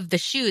above the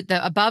shoot,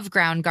 the above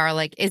ground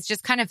garlic is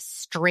just kind of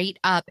straight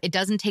up. It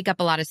doesn't take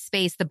up a lot of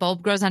space. The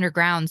bulb grows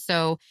underground.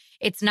 So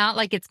it's not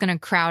like it's going to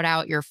crowd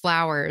out your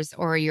flowers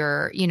or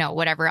your,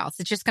 whatever else.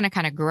 It's just going to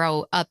kind of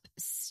grow up,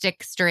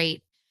 stick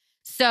straight.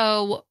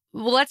 So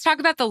let's talk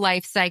about the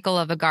life cycle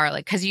of a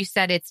garlic, because you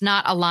said it's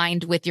not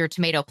aligned with your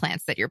tomato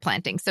plants that you're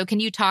planting. So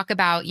can you talk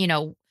about,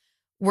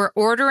 we're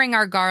ordering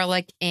our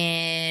garlic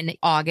in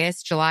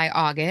August, July,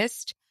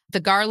 August. The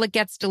garlic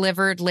gets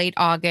delivered late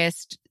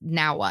August.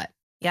 Now what?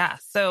 Yeah.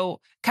 So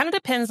kind of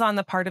depends on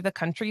the part of the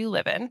country you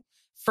live in.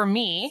 For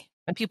me,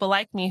 and people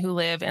like me who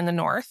live in the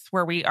north,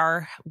 where we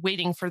are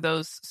waiting for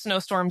those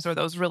snowstorms or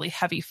those really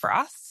heavy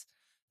frosts,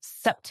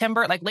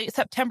 September, like late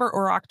September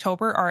or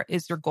October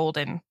is your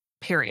golden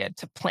period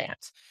to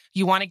plant.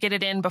 You want to get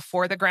it in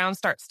before the ground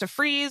starts to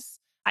freeze.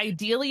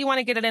 Ideally, you want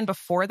to get it in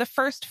before the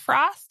first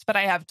frost, but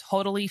I have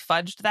totally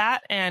fudged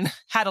that and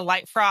had a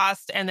light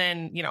frost. And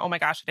then, oh my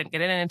gosh, I didn't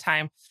get it in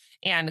time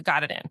and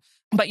got it in.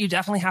 But you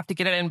definitely have to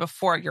get it in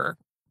before you're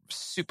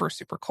super,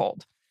 super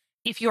cold.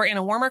 If you're in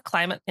a warmer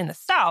climate in the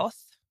south,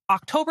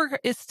 October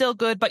is still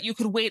good, but you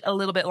could wait a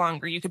little bit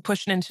longer. You could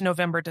push it into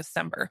November,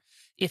 December,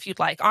 if you'd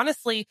like.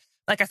 Honestly,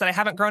 like I said, I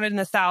haven't grown it in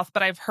the south,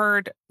 but I've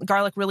heard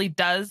garlic really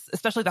does,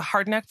 especially the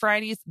hardneck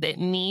varieties, that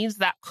needs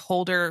that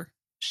colder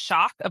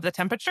shock of the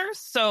temperatures.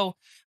 So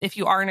if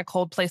you are in a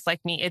cold place like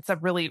me, it's a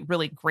really,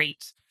 really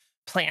great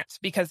plant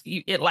because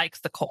it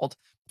likes the cold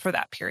for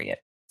that period.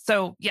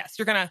 So yes,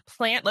 you're going to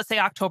plant, let's say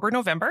October,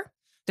 November,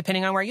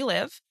 depending on where you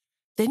live.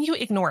 Then you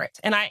ignore it.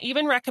 And I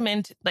even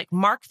recommend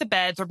mark the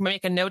beds or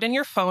make a note in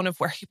your phone of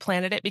where you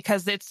planted it,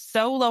 because it's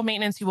so low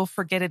maintenance, you will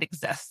forget it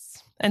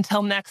exists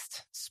until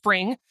next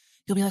spring.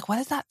 You'll be like, what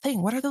is that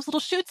thing? What are those little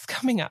shoots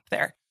coming up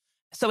there?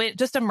 So it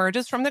just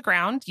emerges from the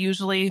ground.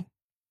 Usually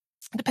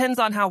depends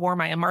on how warm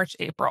I am, March,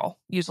 April.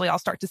 Usually I'll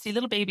start to see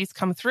little babies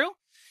come through,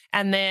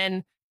 and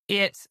then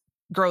it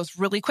grows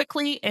really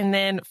quickly. And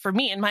then for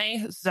me in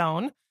my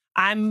zone,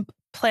 I'm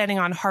planning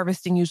on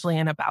harvesting usually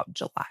in about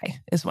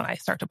July is when I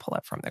start to pull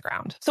it from the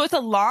ground. So it's a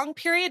long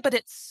period, but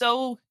it's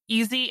so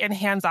easy and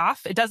hands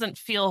off. It doesn't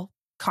feel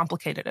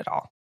complicated at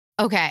all.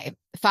 Okay.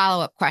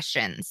 Follow-up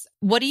questions.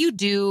 What do you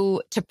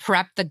do to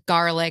prep the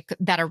garlic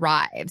that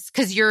arrives?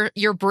 Because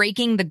you're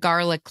breaking the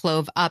garlic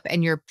clove up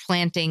and you're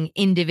planting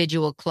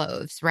individual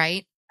cloves,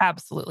 right?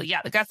 Absolutely.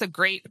 Yeah, that's a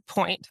great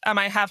point.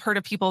 I have heard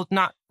of people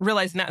not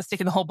realizing that and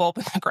sticking the whole bulb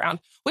in the ground,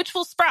 which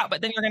will sprout,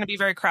 but then you're going to be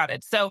very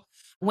crowded. So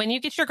when you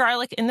get your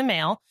garlic in the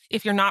mail,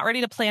 if you're not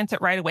ready to plant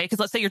it right away, because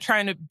let's say you're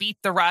trying to beat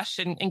the rush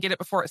and get it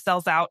before it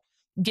sells out,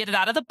 get it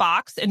out of the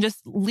box and just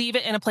leave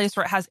it in a place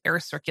where it has air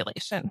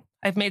circulation.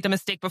 I've made the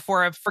mistake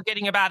before of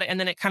forgetting about it, and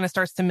then it kind of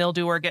starts to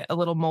mildew or get a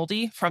little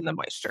moldy from the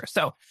moisture.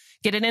 So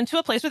get it into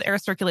a place with air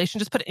circulation.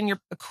 Just put it in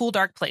a cool,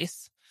 dark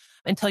place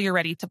until you're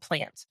ready to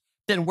plant.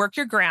 Then work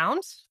your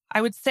ground.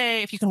 I would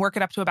say if you can work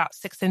it up to about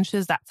 6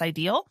 inches, that's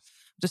ideal,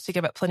 just to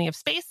give it plenty of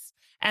space.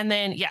 And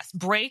then, yes,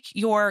 break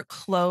your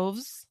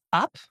cloves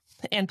up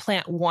and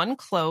plant one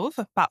clove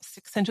about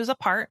 6 inches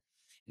apart.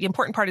 The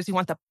important part is you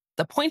want the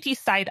pointy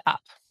side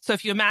up. So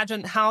if you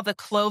imagine how the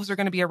cloves are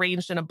going to be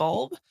arranged in a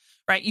bulb,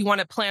 right? You want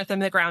to plant them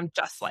in the ground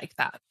just like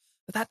that.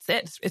 But that's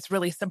it. It's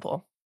really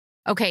simple.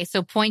 Okay,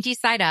 so pointy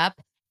side up.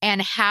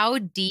 And how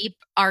deep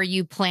are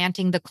you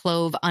planting the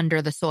clove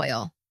under the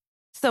soil?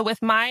 So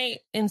with my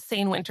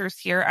insane winters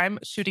here, I'm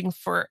shooting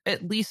for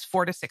at least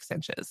 4 to 6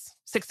 inches.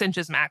 6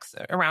 inches max,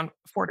 around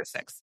 4 to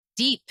 6.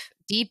 Deep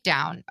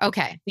down.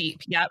 Okay. Deep.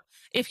 Yep.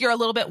 If you're a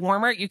little bit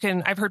warmer,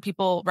 I've heard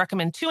people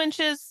recommend 2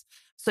 inches.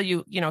 So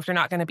if you're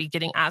not going to be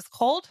getting as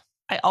cold.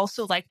 I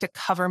also like to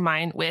cover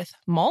mine with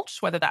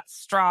mulch, whether that's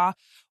straw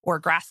or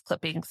grass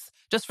clippings,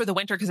 just for the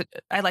winter, because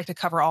I like to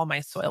cover all my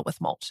soil with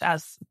mulch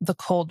as the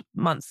cold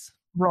months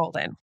roll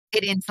in.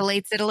 It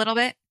insulates it a little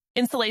bit?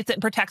 Insulates it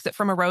and protects it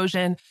from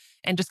erosion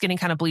and just getting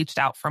kind of bleached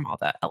out from all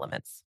the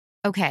elements.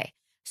 Okay.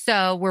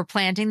 So we're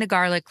planting the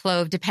garlic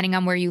clove, depending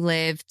on where you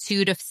live,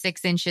 2 to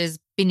 6 inches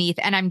beneath.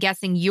 And I'm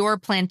guessing you're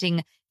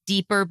planting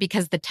deeper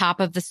because the top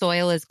of the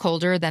soil is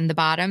colder than the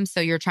bottom. So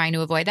you're trying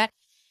to avoid that.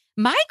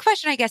 My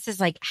question, I guess,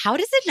 is how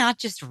does it not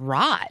just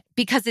rot?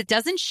 Because it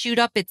doesn't shoot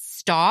up its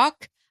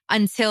stalk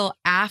until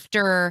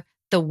after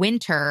the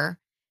winter.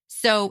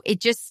 So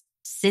it just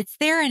sits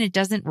there and it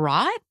doesn't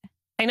rot?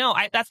 I know.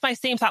 That's my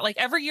same thought. Like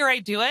every year I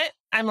do it,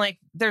 I'm like,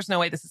 there's no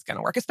way this is going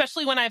to work,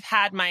 especially when I've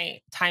had my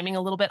timing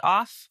a little bit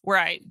off where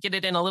I get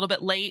it in a little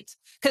bit late.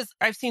 Because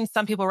I've seen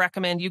some people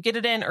recommend you get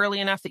it in early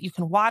enough that you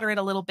can water it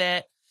a little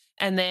bit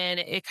and then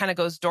it kind of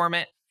goes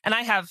dormant. And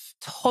I have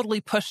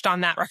totally pushed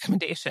on that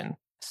recommendation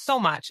so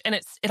much. And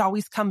it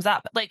always comes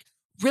up like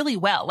really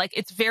well. Like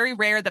it's very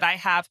rare that I'll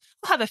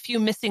have a few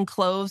missing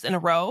cloves in a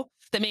row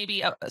that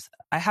maybe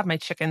I have my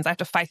chickens. I have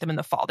to fight them in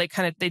the fall.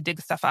 They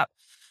dig stuff up.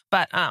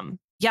 But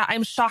yeah,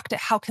 I'm shocked at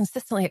how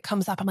consistently it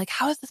comes up. I'm like,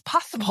 how is this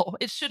possible?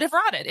 It should have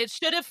rotted. It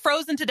should have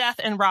frozen to death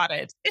and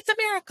rotted. It's a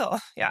miracle.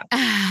 Yeah.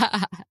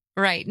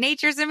 Right.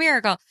 Nature's a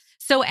miracle.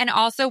 So, and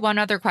also one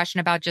other question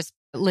about just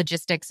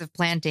logistics of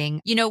planting.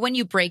 You know, when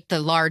you break the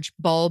large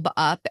bulb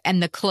up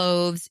and the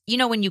cloves, you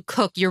know, when you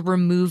cook, you're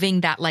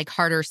removing that like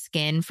harder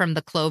skin from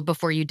the clove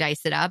before you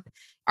dice it up.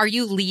 Are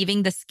you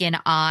leaving the skin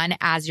on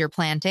as you're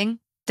planting?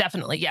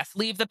 Definitely. Yes.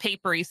 Leave the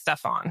papery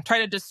stuff on. Try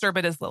to disturb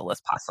it as little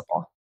as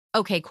possible.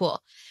 Okay, cool.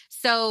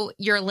 So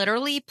you're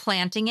literally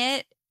planting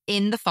it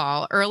in the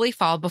fall, early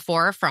fall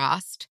before a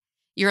frost.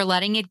 You're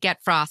letting it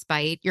get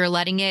frostbite. You're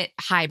letting it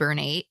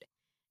hibernate.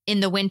 In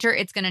the winter,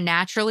 it's going to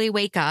naturally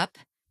wake up.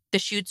 The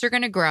shoots are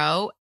going to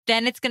grow.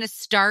 Then it's going to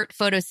start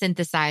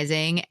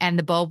photosynthesizing and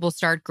the bulb will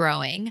start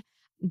growing.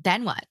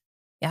 Then what?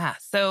 Yeah.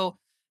 So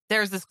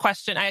there's this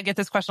question. I get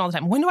this question all the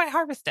time. When do I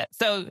harvest it?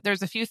 So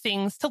there's a few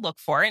things to look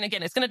for. And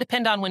again, it's going to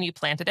depend on when you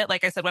planted it.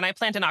 Like I said, when I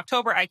plant in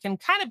October, I can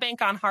kind of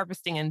bank on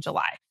harvesting in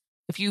July.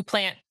 If you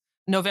plant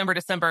November,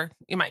 December,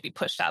 you might be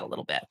pushed out a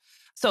little bit.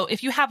 So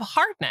if you have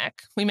hardneck,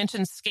 we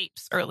mentioned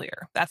scapes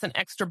earlier. That's an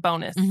extra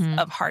bonus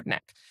of hardneck.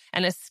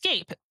 And a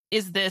scape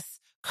is this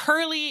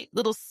curly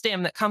little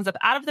stem that comes up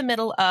out of the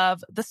middle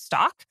of the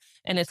stalk.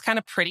 And it's kind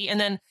of pretty. And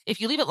then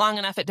if you leave it long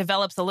enough, it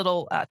develops a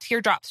little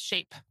teardrop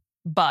shape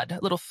bud, a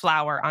little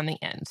flower on the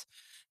end.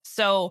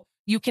 So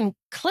you can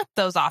clip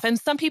those off. And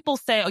some people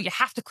say, oh, you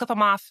have to clip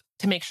them off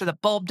to make sure the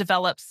bulb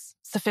develops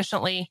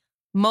sufficiently.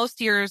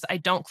 Most years, I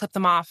don't clip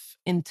them off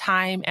in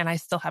time and I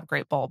still have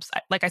great bulbs.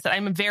 Like I said,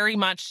 I'm very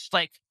much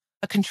like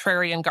a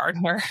contrarian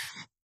gardener.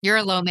 You're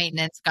a low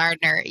maintenance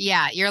gardener.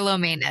 Yeah, you're low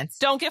maintenance.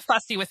 Don't get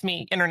fussy with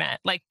me,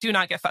 internet. Like, do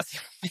not get fussy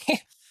with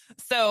me.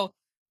 So,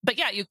 but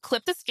yeah, you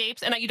clip the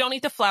scapes and you don't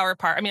eat the flower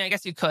part. I mean, I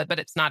guess you could, but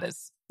it's not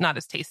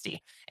as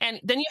tasty.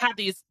 And then you have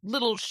these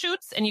little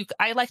shoots and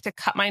I like to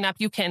cut mine up.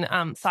 You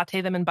can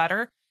saute them in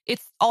butter.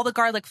 It's all the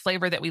garlic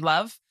flavor that we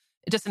love,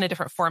 just in a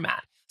different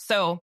format.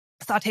 So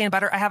saute in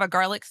butter. I have a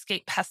garlic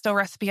scape pesto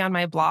recipe on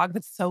my blog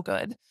that's so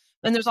good.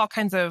 And there's all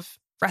kinds of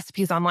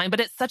recipes online, but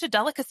it's such a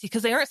delicacy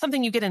because they aren't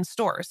something you get in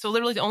stores. So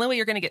literally the only way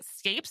you're going to get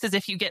scapes is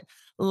if you get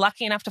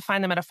lucky enough to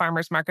find them at a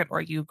farmer's market or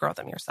you grow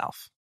them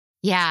yourself.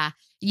 Yeah.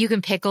 You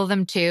can pickle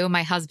them too.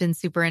 My husband's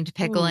super into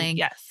pickling.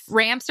 Yes.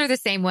 Ramps are the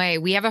same way.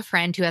 We have a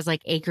friend who has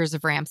like acres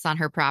of ramps on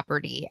her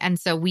property. And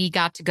so we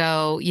got to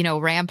go,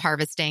 ramp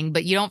harvesting,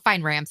 but you don't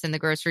find ramps in the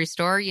grocery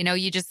store. You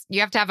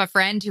have to have a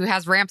friend who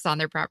has ramps on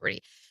their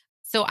property.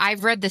 So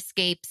I've read the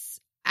scapes.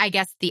 I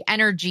guess the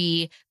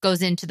energy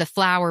goes into the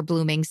flower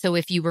blooming. So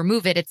if you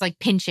remove it, it's like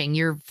pinching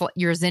your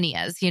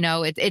zinnias,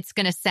 it's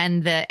going to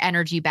send the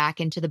energy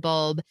back into the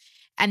bulb.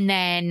 And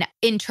then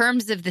in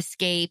terms of the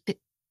scape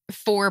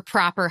for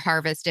proper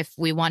harvest, if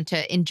we want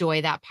to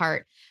enjoy that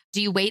part, do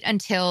you wait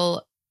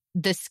until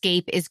the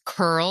scape is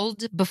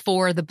curled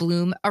before the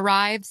bloom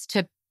arrives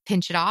to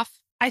pinch it off?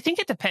 I think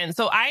it depends.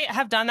 So I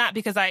have done that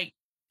because I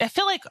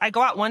feel like I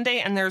go out one day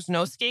and there's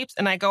no scapes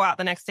and I go out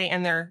the next day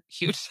and they're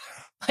huge.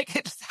 Like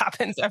it just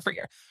happens every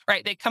year,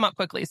 right? They come up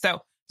quickly. So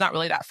it's not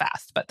really that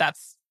fast, but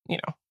that's,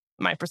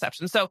 my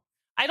perception. So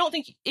I don't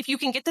think if you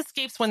can get the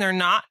scapes when they're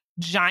not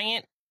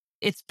giant,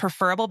 it's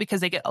preferable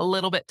because they get a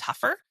little bit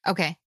tougher.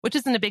 Okay. Which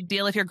isn't a big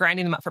deal if you're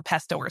grinding them up for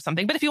pesto or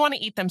something. But if you want to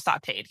eat them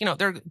sauteed,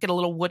 they get a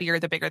little woodier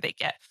the bigger they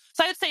get.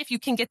 So I would say if you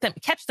can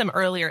catch them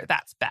earlier,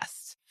 that's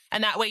best.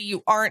 And that way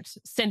you aren't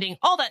sending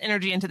all that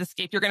energy into the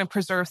scape. You're going to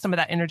preserve some of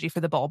that energy for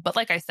the bulb. But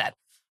like I said,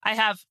 I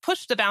have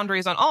pushed the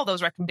boundaries on all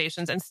those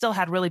recommendations and still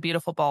had really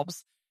beautiful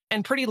bulbs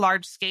and pretty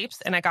large scapes.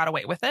 And I got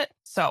away with it.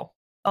 So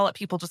I'll let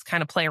people just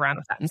kind of play around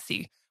with that and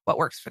see what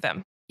works for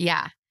them.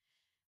 Yeah.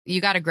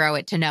 You got to grow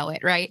it to know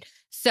it, right?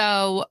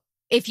 So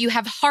if you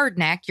have hard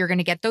neck, you're going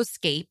to get those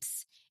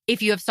scapes.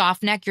 If you have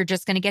soft neck, you're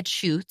just going to get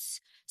shoots.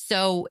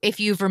 So if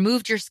you've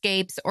removed your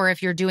scapes or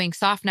if you're doing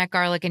soft neck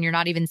garlic and you're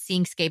not even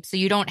seeing scapes, so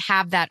you don't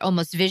have that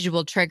almost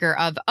visual trigger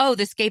of, oh,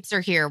 the scapes are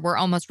here, we're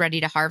almost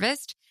ready to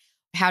harvest.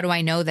 How do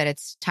I know that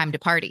it's time to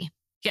party?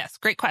 Yes,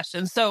 great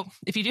question. So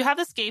if you do have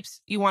the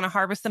scapes, you want to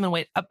harvest them and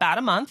wait about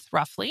a month,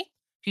 roughly.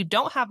 If you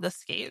don't have the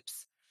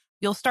scapes,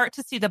 you'll start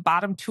to see the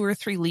bottom 2 or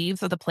 3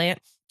 leaves of the plant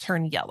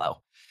turn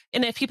yellow.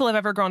 And if people have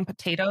ever grown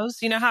potatoes,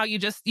 you know how you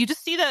just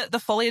see the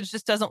foliage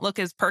just doesn't look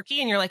as perky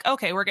and you're like,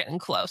 okay, we're getting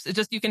close.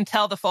 You can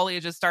tell the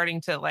foliage is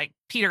starting to like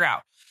peter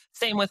out.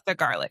 Same with the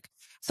garlic.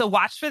 So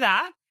watch for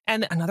that.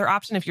 And another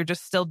option, if you're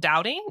just still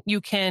doubting,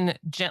 you can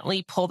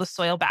gently pull the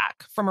soil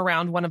back from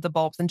around one of the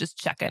bulbs and just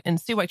check it and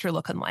see what you're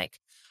looking like.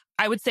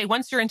 I would say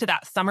once you're into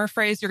that summer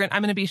phase, I'm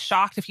going to be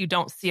shocked if you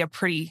don't see a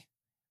pretty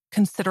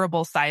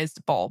considerable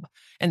sized bulb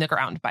in the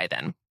ground by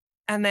then.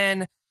 And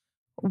then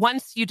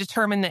once you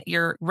determine that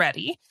you're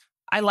ready,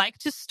 I like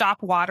to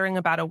stop watering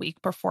about a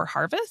week before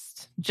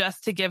harvest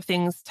just to give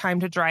things time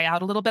to dry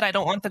out a little bit. I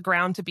don't want the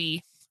ground to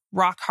be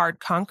rock hard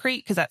concrete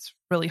because that's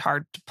really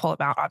hard to pull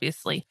them out,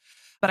 obviously.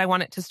 But I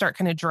want it to start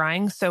kind of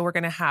drying. So we're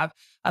going to have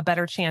a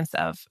better chance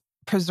of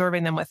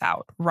preserving them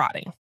without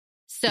rotting.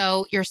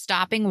 So you're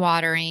stopping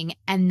watering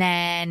and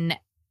then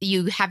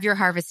you have your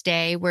harvest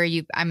day where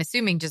I'm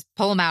assuming just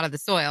pull them out of the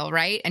soil,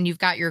 right? And you've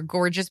got your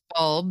gorgeous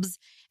bulbs.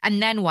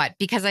 And then what?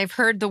 Because I've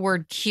heard the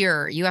word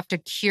cure. You have to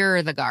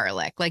cure the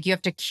garlic. Like you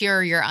have to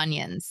cure your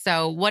onions.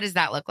 So what does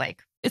that look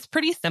like? It's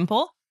pretty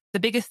simple. The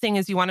biggest thing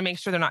is you want to make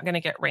sure they're not going to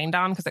get rained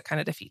on because it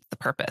kind of defeats the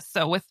purpose.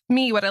 So with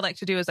me, what I like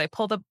to do is I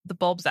pull the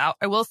bulbs out.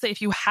 I will say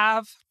if you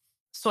have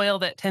soil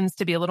that tends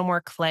to be a little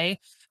more clay,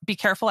 be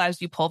careful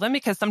as you pull them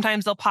because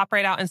sometimes they'll pop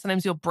right out and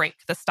sometimes you'll break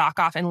the stalk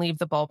off and leave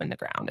the bulb in the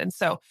ground. And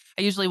so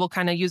I usually will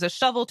kind of use a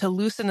shovel to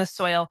loosen the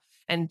soil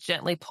and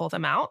gently pull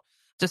them out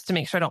just to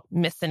make sure I don't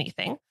miss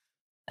anything.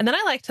 And then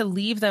I like to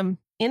leave them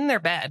in their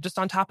bed, just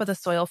on top of the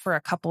soil for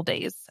a couple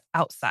days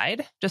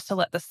outside, just to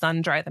let the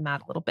sun dry them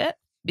out a little bit,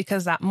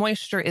 because that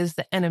moisture is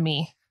the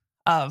enemy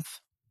of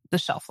the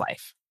shelf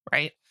life,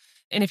 right?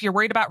 And if you're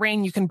worried about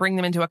rain, you can bring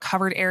them into a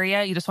covered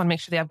area. You just want to make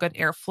sure they have good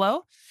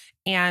airflow.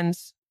 And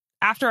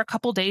after a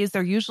couple days,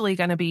 they're usually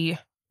going to be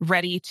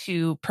ready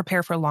to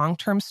prepare for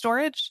long-term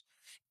storage.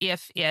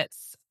 If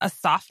it's a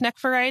soft neck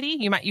variety,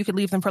 you could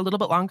leave them for a little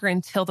bit longer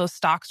until those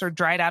stalks are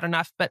dried out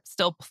enough, but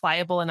still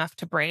pliable enough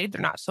to braid.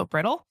 They're not so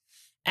brittle.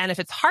 And if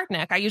it's hard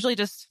neck, I usually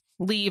just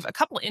leave a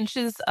couple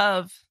inches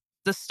of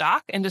the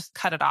stalk and just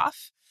cut it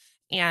off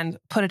and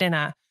put it in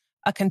a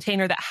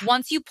container that...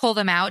 Once you pull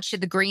them out,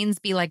 should the greens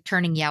be like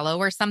turning yellow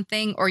or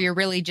something? Or you're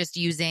really just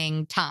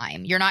using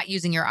thyme? You're not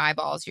using your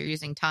eyeballs, you're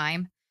using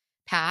thyme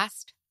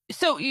past?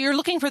 So you're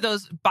looking for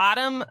those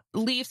bottom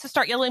leaves to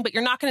start yellowing, but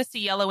you're not going to see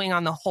yellowing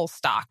on the whole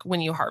stalk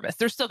when you harvest.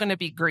 They're still going to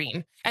be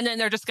green. And then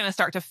they're just going to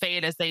start to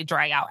fade as they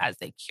dry out, as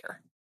they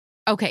cure.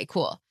 Okay,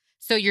 cool.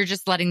 So you're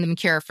just letting them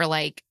cure for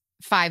like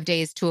 5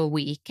 days to a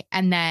week.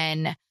 And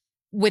then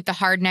with the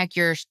hard neck,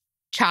 you're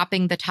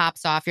chopping the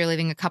tops off. You're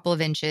leaving a couple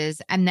of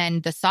inches. And then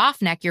the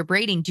soft neck, you're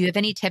braiding. Do you have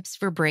any tips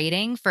for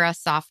braiding for us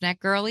soft neck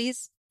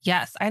girlies?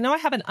 Yes. I know I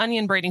have an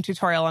onion braiding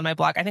tutorial on my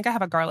blog. I think I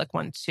have a garlic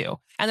one too.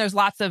 And there's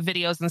lots of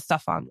videos and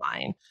stuff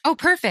online. Oh,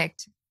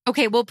 perfect.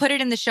 Okay, we'll put it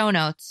in the show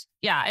notes.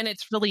 Yeah, and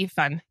it's really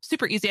fun.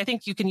 Super easy. I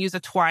think you can use a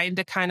twine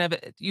to kind of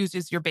use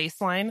as your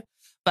baseline,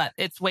 but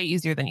it's way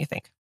easier than you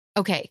think.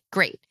 Okay,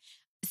 great.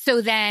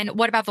 So then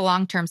what about the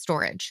long-term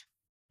storage?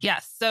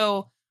 Yes.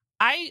 So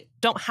I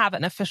don't have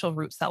an official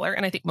root cellar,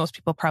 and I think most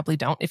people probably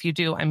don't. If you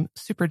do, I'm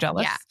super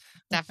jealous. Yeah,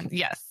 definitely.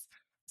 Yes.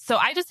 So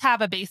I just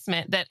have a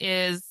basement that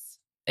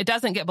it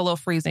doesn't get below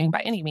freezing by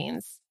any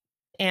means.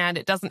 And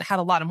it doesn't have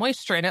a lot of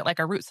moisture in it like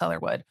a root cellar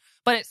would,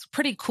 but it's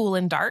pretty cool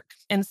and dark.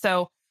 And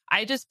so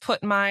I just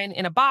put mine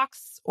in a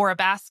box or a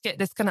basket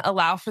that's going to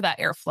allow for that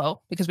airflow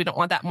because we don't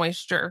want that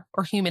moisture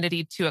or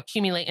humidity to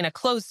accumulate in a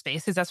closed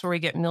space because that's where we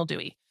get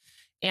mildewy.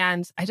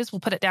 And I just will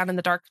put it down in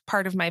the dark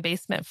part of my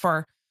basement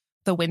for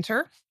the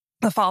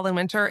fall and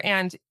winter.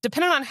 And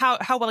depending on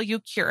how well you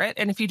cure it,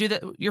 and if you do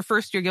that your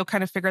first year, you'll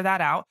kind of figure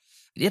that out.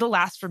 It'll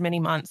last for many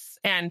months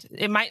and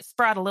it might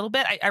sprout a little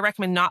bit. I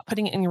recommend not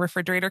putting it in your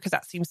refrigerator because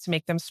that seems to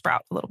make them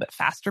sprout a little bit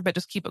faster, but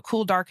just keep it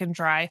cool, dark, and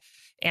dry.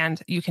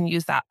 And you can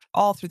use that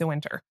all through the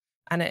winter.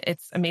 And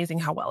it's amazing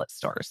how well it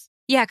stores.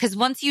 Yeah, because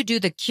once you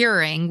do the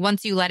curing,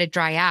 once you let it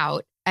dry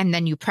out and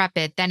then you prep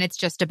it, then it's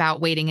just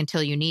about waiting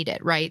until you need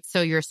it, right?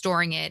 So you're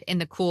storing it in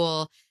the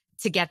cool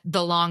to get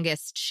the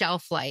longest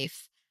shelf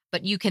life.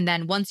 But you can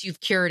then, once you've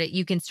cured it,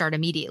 you can start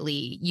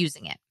immediately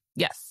using it.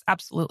 Yes,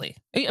 absolutely.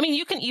 I mean,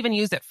 you can even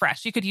use it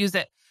fresh. You could use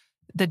it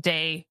the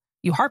day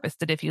you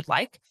harvest it if you'd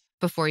like.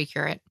 Before you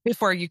cure it.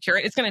 Before you cure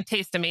it. It's going to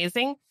taste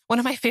amazing. One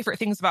of my favorite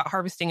things about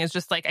harvesting is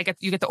just like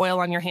you get the oil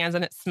on your hands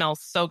and it smells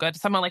so good.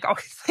 So I'm like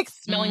always like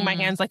smelling my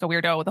hands like a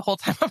weirdo the whole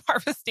time I'm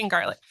harvesting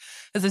garlic.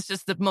 Because it's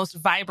just the most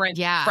vibrant,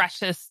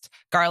 freshest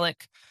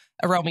garlic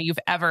aroma you've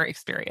ever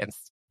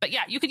experienced. But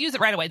yeah, you could use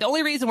it right away. The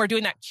only reason we're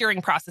doing that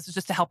curing process is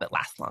just to help it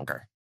last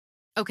longer.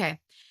 Okay.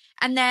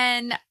 And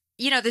then,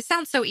 this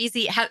sounds so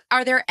easy.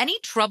 Are there any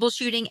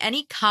troubleshooting,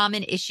 any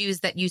common issues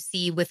that you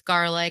see with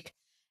garlic,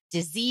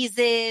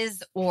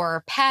 diseases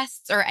or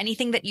pests or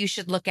anything that you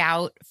should look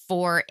out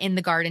for in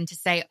the garden to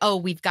say, oh,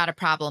 we've got a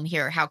problem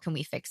here. How can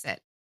we fix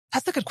it?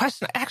 That's a good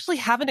question. I actually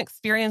haven't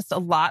experienced a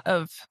lot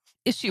of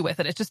issue with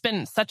it. It's just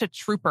been such a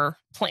trooper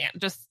plant,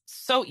 just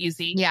so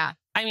easy. Yeah.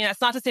 I mean,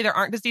 that's not to say there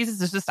aren't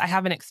diseases. It's just I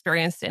haven't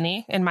experienced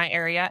any in my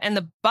area. And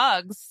the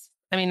bugs,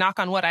 I mean, knock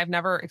on wood, I've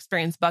never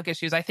experienced bug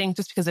issues. I think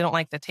just because I don't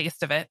like the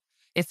taste of it,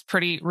 it's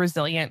pretty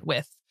resilient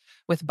with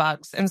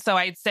bugs. And so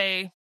I'd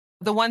say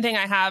the one thing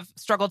I have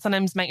struggled,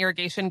 sometimes my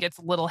irrigation gets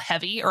a little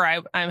heavy or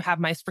I have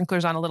my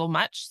sprinklers on a little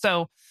much.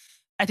 So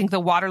I think the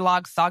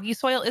waterlogged soggy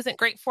soil isn't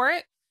great for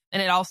it.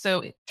 And it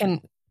also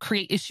can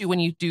create issue when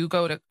you do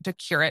go to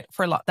cure it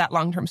for that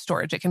long-term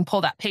storage. It can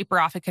pull that paper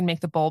off. It can make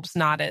the bulbs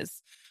not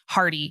as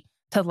hardy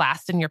to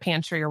last in your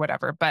pantry or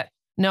whatever. But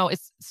no,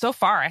 it's so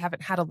far, I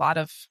haven't had a lot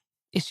of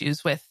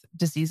issues with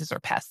diseases or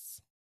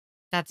pests.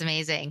 That's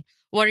amazing.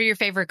 What are your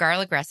favorite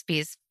garlic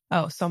recipes?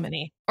 Oh, so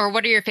many. Or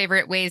what are your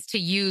favorite ways to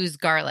use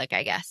garlic,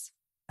 I guess?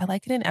 I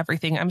like it in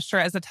everything. I'm sure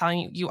as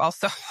Italian, you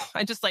also,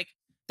 I just like,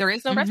 there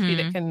is no recipe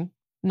that can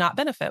not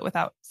benefit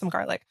without some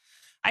garlic.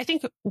 I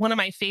think one of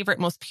my favorite,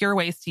 most pure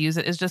ways to use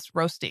it is just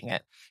roasting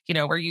it,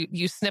 where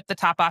you snip the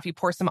top off, you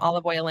pour some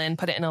olive oil in,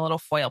 put it in a little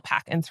foil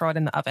pack and throw it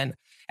in the oven.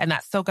 And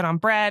that's so good on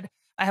bread.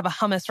 I have a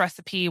hummus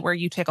recipe where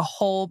you take a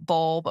whole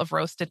bowl of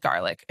roasted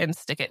garlic and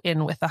stick it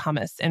in with the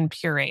hummus and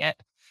puree it.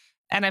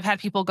 And I've had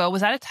people go,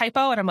 was that a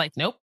typo? And I'm like,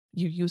 nope,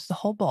 you used the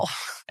whole bowl.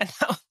 And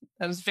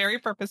that was very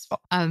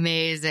purposeful.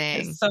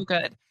 Amazing. It's so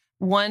good.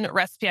 One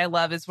recipe I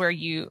love is where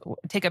you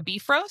take a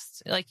beef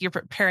roast, like you're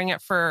preparing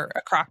it for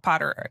a crock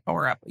pot or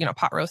a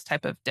pot roast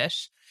type of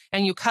dish.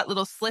 And you cut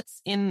little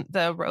slits in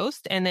the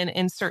roast and then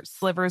insert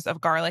slivers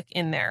of garlic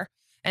in there.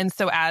 And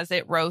so as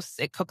it roasts,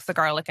 it cooks the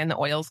garlic and the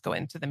oils go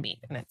into the meat.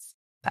 And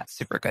that's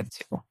super good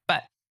too.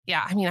 But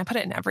yeah, I mean, I put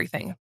it in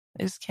everything.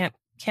 I just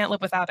can't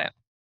live without it.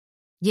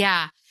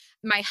 Yeah.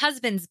 My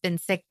husband's been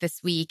sick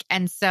this week.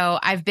 And so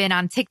I've been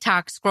on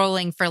TikTok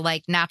scrolling for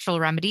like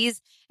natural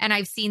remedies. And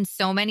I've seen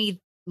so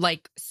many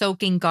like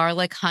soaking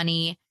garlic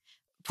honey,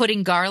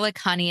 putting garlic,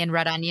 honey, and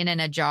red onion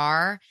in a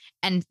jar.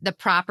 And the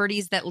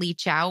properties that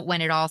leach out when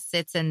it all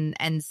sits and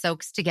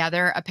soaks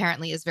together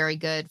apparently is very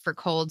good for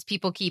colds.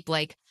 People keep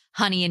like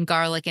honey and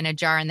garlic in a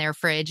jar in their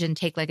fridge and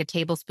take like a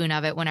tablespoon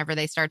of it whenever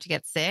they start to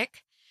get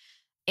sick.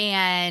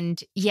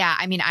 And yeah,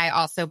 I mean, I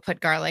also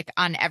put garlic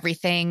on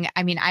everything.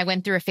 I mean, I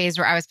went through a phase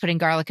where I was putting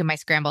garlic in my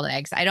scrambled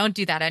eggs. I don't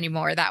do that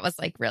anymore. That was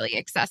like really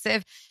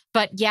excessive.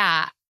 But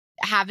yeah,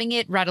 having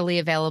it readily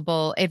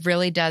available, it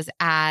really does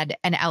add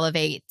and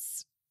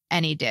elevates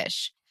any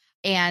dish.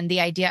 And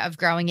the idea of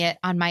growing it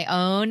on my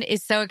own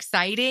is so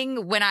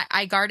exciting. When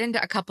I gardened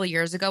a couple of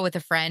years ago with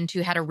a friend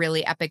who had a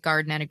really epic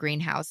garden and a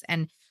greenhouse,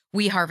 and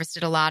we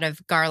harvested a lot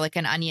of garlic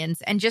and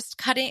onions and just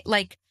cutting,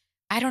 like,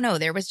 I don't know,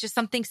 there was just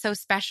something so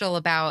special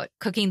about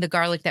cooking the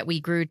garlic that we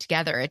grew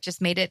together. It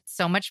just made it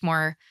so much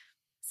more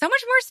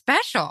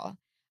special.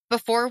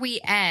 Before we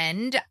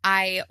end,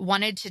 I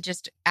wanted to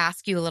just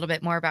ask you a little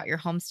bit more about your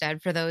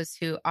homestead for those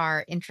who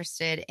are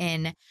interested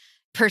in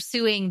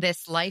pursuing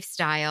this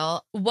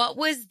lifestyle. What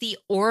was the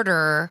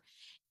order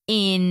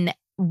in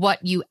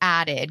what you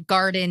added?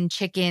 Garden,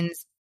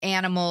 chickens,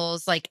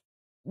 animals, like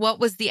what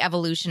was the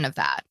evolution of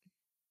that?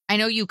 I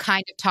know you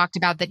kind of talked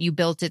about that you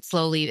built it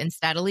slowly and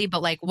steadily,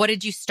 but like what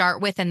did you start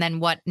with and then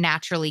what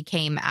naturally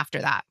came after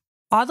that?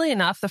 Oddly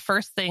enough, the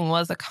first thing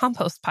was a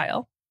compost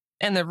pile.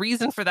 And the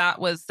reason for that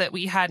was that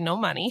we had no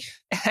money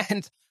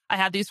and I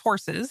had these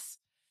horses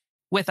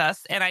with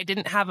us and I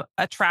didn't have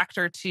a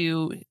tractor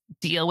to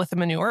deal with the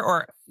manure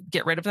or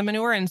get rid of the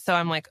manure. And so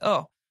I'm like,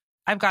 oh,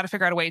 I've got to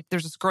figure out a way.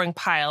 There's this growing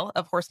pile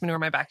of horse manure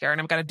in my backyard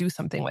and I've got to do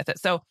something with it.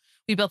 So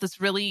we built this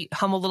really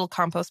humble little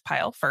compost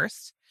pile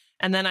first.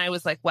 And then I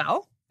was like,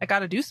 well, I got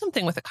to do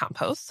something with the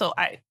compost. So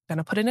I'm going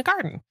to put it in a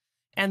garden.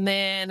 And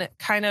then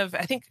kind of,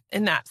 I think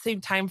in that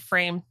same time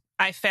frame,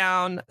 I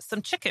found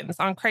some chickens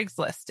on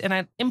Craigslist and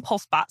I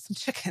impulse bought some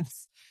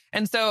chickens.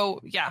 And so,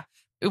 yeah,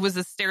 it was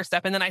a stair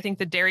step. And then I think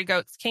the dairy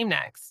goats came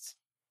next.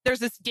 There's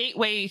this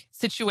gateway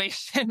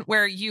situation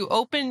where you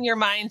open your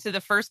mind to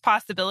the first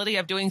possibility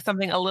of doing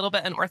something a little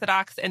bit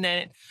unorthodox. And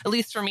then, at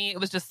least for me, it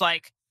was just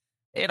like,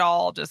 it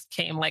all just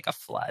came like a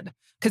flood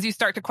because you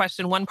start to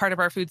question one part of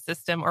our food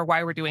system or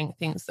why we're doing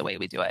things the way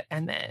we do it.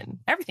 And then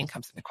everything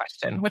comes into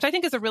question, which I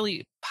think is a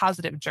really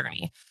positive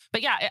journey.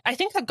 But yeah, I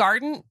think a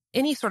garden,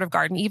 any sort of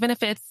garden, even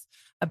if it's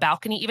a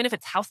balcony, even if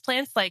it's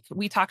houseplants, like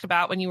we talked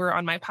about when you were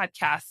on my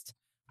podcast,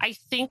 I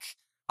think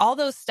all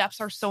those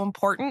steps are so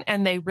important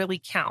and they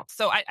really count.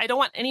 So I don't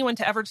want anyone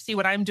to ever see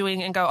what I'm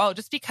doing and go, oh,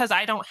 just because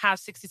I don't have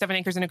 67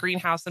 acres in a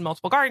greenhouse and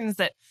multiple gardens,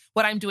 that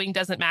what I'm doing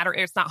doesn't matter.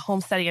 It's not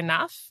homesteading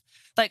enough.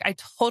 Like I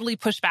totally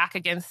push back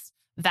against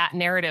that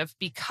narrative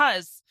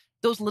because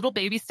those little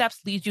baby steps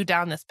lead you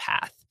down this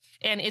path.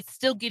 And it's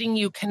still getting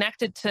you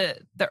connected to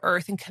the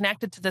earth and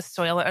connected to the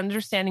soil and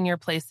understanding your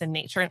place in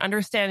nature and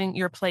understanding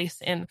your place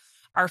in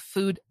our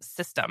food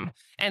system.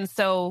 And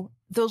so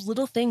those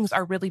little things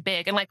are really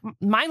big. And like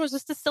mine was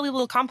just a silly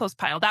little compost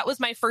pile. That was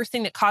my first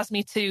thing that caused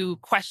me to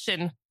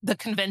question the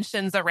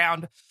conventions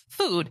around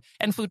food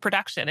and food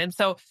production. And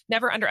so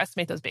never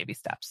underestimate those baby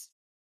steps.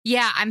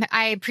 Yeah,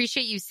 I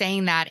appreciate you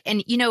saying that.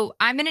 And, you know,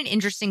 I'm in an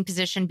interesting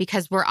position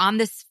because we're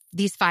on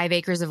these 5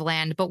 acres of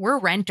land, but we're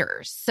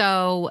renters.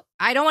 So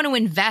I don't want to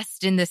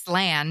invest in this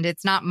land.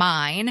 It's not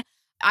mine.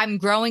 I'm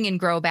growing in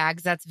grow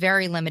bags. That's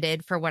very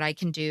limited for what I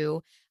can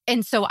do.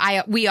 And so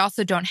we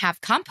also don't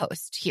have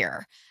compost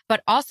here.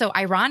 But also,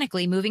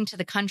 ironically, moving to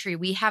the country,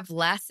 we have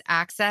less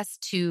access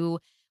to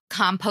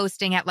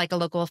composting at like a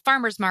local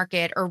farmer's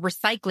market or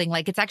recycling.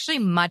 Like it's actually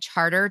much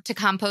harder to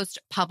compost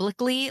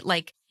publicly.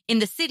 Like in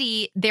the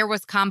city, there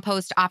was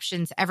compost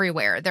options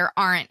everywhere. There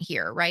aren't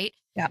here, right?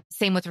 Yeah.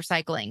 Same with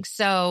recycling.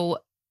 So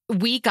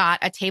we got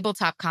a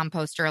tabletop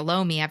composter, a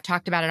Lomi. I've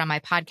talked about it on my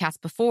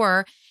podcast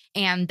before.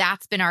 And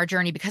that's been our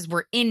journey because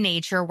we're in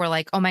nature. We're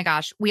like, oh my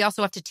gosh, we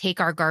also have to take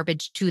our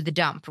garbage to the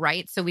dump,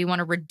 right? So we want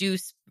to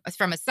reduce,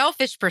 from a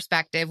selfish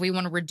perspective, we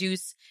want to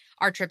reduce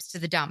our trips to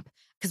the dump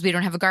because we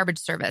don't have a garbage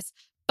service.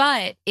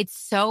 But it's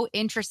so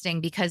interesting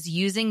because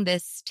using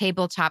this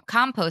tabletop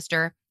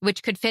composter,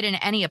 which could fit in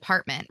any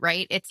apartment,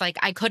 right? It's like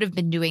I could have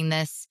been doing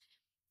this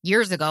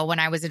years ago when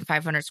I was in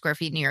 500 square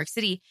feet in New York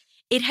City.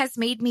 It has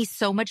made me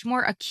so much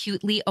more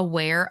acutely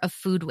aware of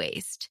food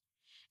waste.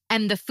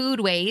 And the food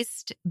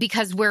waste,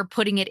 because we're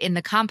putting it in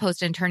the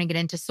compost and turning it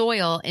into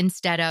soil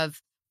instead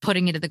of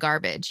putting it in the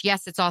garbage.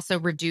 Yes, it's also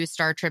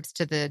reduced our trips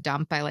to the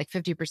dump by like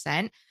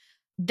 50%.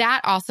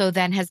 That also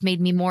then has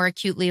made me more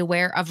acutely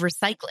aware of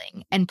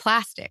recycling and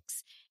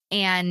plastics.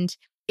 And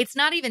it's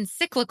not even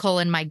cyclical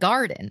in my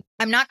garden.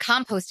 I'm not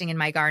composting in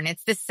my garden.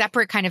 It's this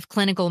separate kind of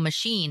clinical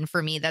machine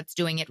for me that's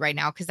doing it right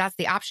now because that's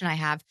the option I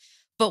have.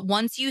 But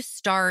once you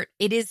start,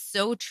 it is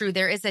so true.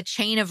 There is a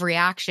chain of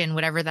reaction,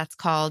 whatever that's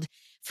called.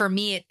 For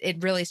me,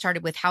 it really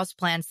started with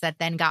houseplants that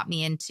then got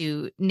me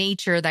into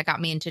nature, that got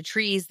me into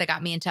trees, that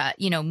got me into,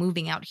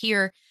 moving out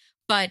here.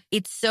 But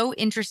it's so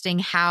interesting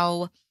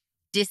how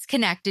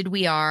disconnected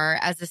we are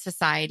as a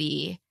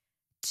society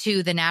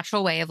to the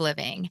natural way of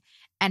living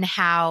and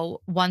how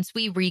once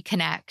we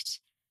reconnect,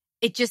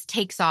 it just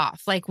takes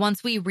off. Like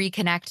once we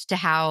reconnect to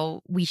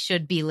how we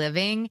should be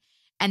living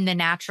and the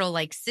natural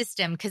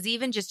system, because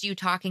even just you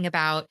talking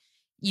about,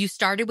 you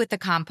started with the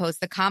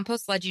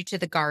compost led you to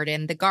the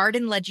garden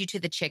led you to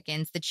the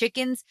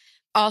chickens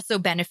also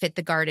benefit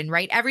the garden,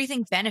 right?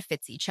 Everything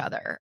benefits each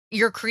other.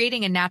 You're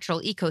creating a natural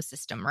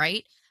ecosystem,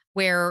 right?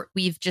 Where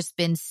we've just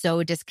been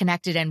so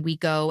disconnected and we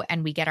go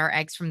and we get our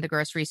eggs from the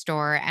grocery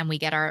store and we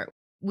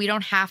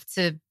don't have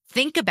to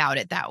think about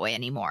it that way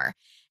anymore.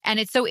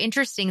 And it's so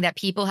interesting that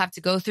people have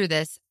to go through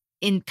this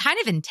in kind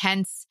of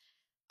intense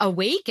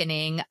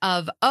awakening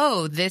of,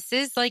 oh, this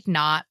is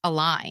not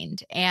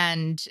aligned.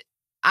 And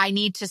I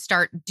need to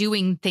start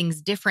doing things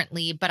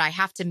differently, but I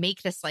have to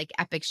make this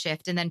epic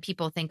shift. And then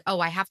people think, oh,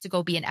 I have to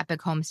go be an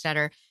epic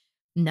homesteader.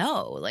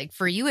 No,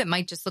 for you, it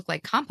might just look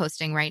like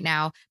composting right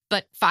now.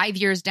 But 5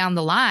 years down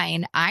the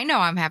line, I know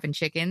I'm having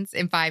chickens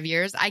in 5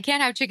 years. I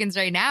can't have chickens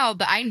right now,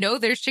 but I know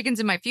there's chickens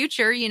in my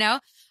future,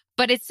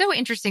 But it's so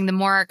interesting. The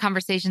more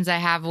conversations I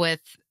have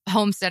with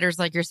homesteaders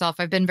like yourself,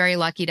 I've been very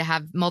lucky to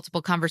have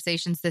multiple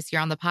conversations this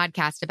year on the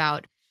podcast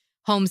about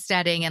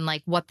homesteading and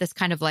what this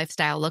kind of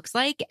lifestyle looks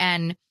like.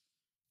 And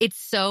it's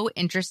so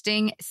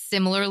interesting,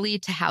 similarly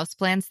to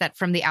houseplants, that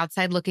from the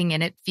outside looking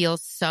in, it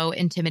feels so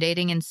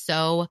intimidating and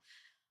so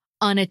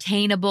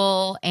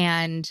unattainable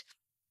and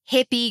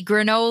hippie,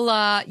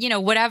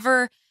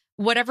 granola,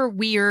 whatever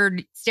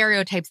weird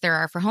stereotypes there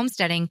are for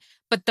homesteading.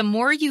 But the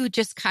more you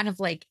just kind of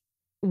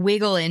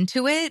wiggle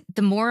into it,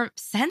 the more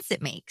sense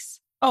it makes.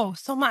 Oh,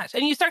 so much.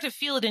 And you start to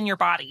feel it in your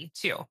body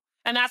too.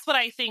 And that's what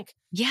I think.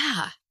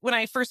 Yeah. When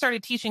I first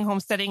started teaching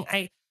homesteading,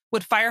 I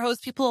would fire hose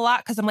people a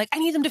lot because I'm I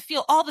need them to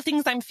feel all the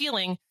things I'm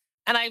feeling.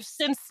 And I've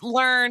since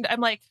learned,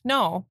 I'm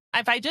no,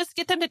 if I just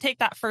get them to take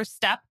that first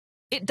step,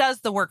 it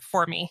does the work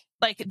for me.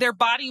 Their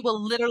body will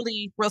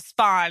literally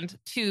respond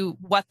to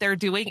what they're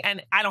doing.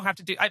 And I don't have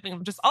to do,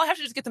 all I have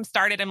to do is get them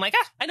started. I'm I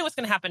know what's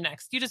going to happen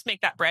next. You just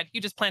make that bread. You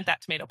just plant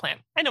that tomato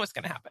plant. I know what's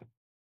going to happen.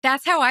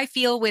 That's how I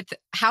feel with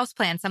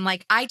houseplants. I'm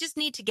I just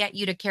need to get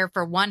you to care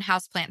for one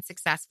houseplant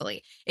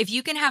successfully. If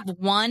you can have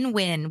one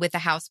win with a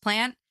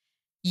houseplant,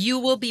 you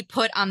will be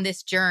put on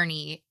this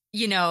journey,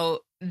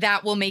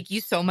 that will make you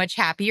so much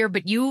happier.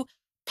 But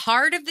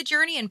part of the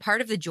journey and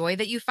part of the joy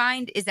that you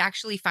find is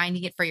actually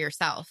finding it for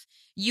yourself.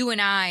 You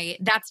and I,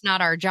 that's not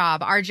our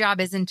job. Our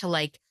job isn't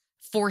to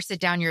force it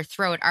down your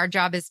throat. Our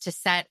job is to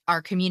set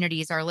our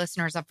communities, our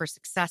listeners up for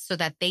success so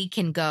that they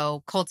can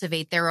go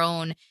cultivate their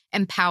own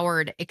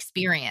empowered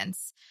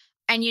experience.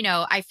 And,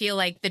 I feel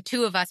the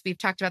two of us, we've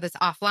talked about this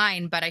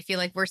offline, but I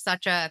feel we're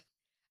such a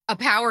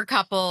power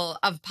couple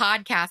of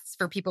podcasts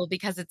for people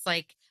because it's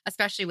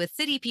especially with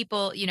city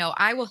people,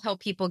 I will help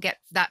people get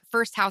that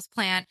first house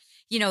plant,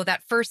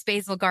 that first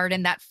basil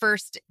garden,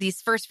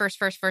 these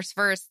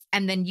first,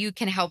 and then you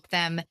can help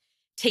them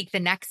take the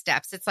next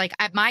steps. It's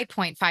at my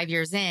point, 5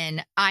 years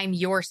in, I'm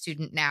your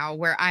student now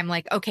where I'm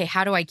okay,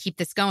 how do I keep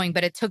this going?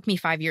 But it took me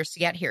 5 years to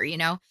get here,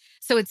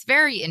 So it's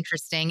very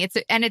interesting.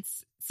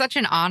 It's such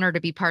an honor to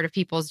be part of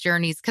people's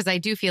journeys because I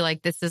do feel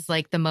this is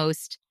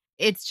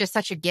it's just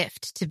such a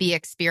gift to be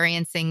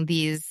experiencing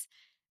these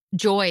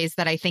joys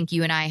that I think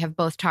you and I have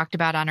both talked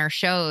about on our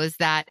shows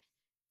that,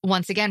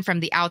 once again, from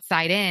the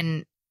outside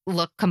in,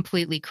 look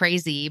completely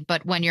crazy.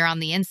 But when you're on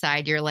the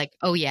inside, you're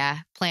oh yeah,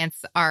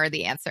 plants are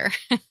the answer.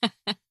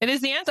 It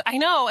is the answer. I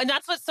know. And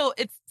that's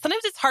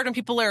sometimes it's hard when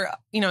people are,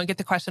 get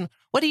the question,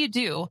 what do you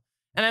do?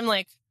 And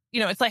I'm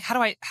it's how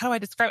do I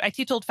describe it? I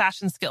teach old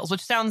fashioned skills,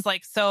 which sounds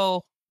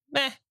so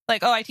meh.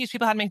 Oh, I teach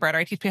people how to make bread or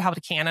I teach people how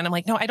to can. And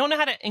I'm no, I don't know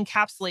how to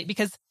encapsulate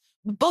because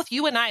both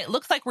you and I, it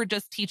looks like we're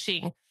just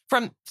teaching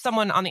from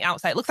someone on the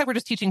outside, it looks like we're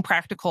just teaching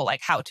practical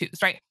like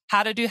how-tos, right?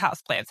 How to do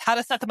houseplants, how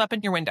to set them up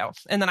in your window.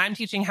 And then I'm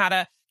teaching how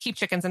to keep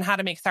chickens and how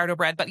to make sourdough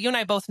bread. But you and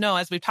I both know,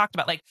 as we've talked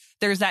about, like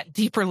there's that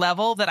deeper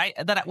level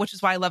which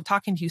is why I love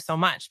talking to you so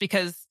much,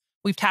 because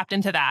we've tapped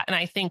into that. And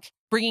I think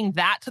bringing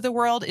that to the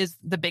world is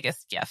the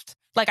biggest gift.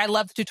 Like I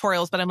love the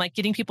tutorials, but I'm like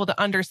getting people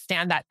to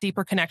understand that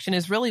deeper connection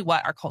is really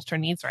what our culture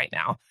needs right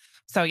now.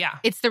 So yeah.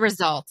 It's the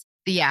result.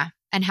 Yeah.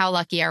 And how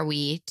lucky are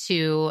we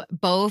to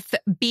both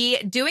be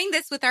doing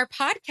this with our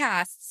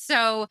podcast?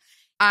 So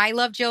I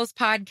love Jill's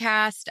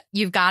podcast.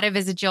 You've got to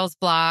visit Jill's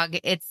blog.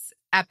 It's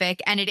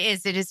epic. And it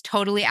is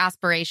totally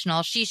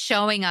aspirational. She's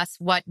showing us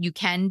what you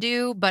can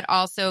do, but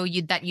also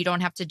that you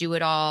don't have to do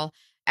it all.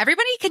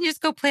 Everybody can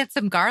just go plant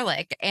some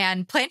garlic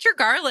and plant your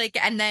garlic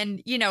and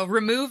then,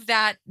 remove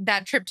that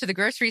trip to the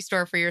grocery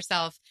store for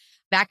yourself.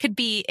 That could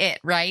be it,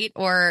 right?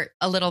 Or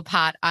a little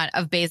pot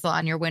of basil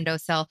on your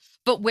windowsill.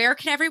 But where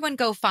can everyone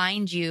go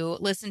find you,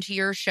 listen to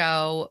your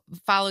show,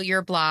 follow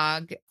your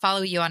blog,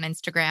 follow you on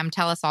Instagram?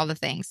 Tell us all the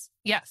things.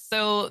 Yes.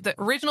 So the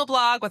original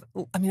blog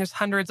there's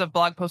hundreds of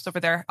blog posts over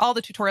there. All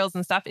the tutorials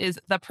and stuff is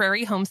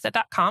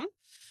theprairiehomestead.com.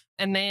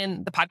 And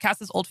then the podcast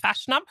is Old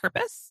Fashioned on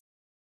Purpose.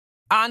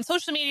 On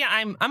social media,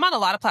 I'm on a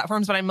lot of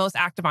platforms, but I'm most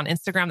active on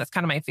Instagram. That's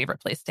kind of my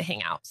favorite place to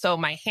hang out. So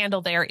my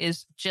handle there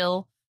is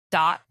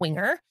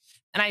jill.winger.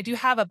 And I do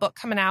have a book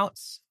coming out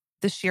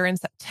this year in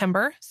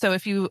September. So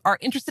if you are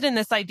interested in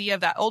this idea of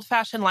that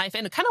old-fashioned life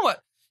and kind of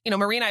what,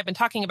 Marie and I have been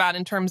talking about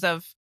in terms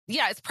of,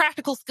 it's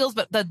practical skills,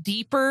 but the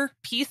deeper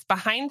piece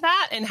behind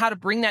that and how to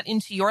bring that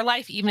into your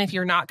life, even if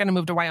you're not going to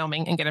move to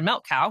Wyoming and get a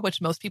milk cow,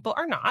 which most people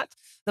are not.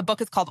 The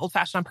book is called Old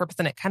Fashioned on Purpose,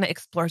 and it kind of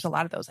explores a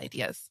lot of those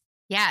ideas.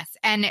 Yes.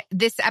 And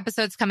this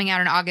episode's coming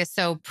out in August.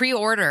 So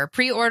pre-order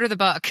the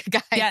book,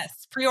 guys.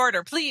 Yes.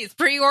 Pre-order, please.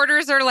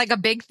 Pre-orders are like a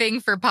big thing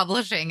for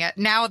publishing.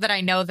 Now that I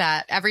know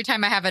that, every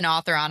time I have an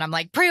author on, I'm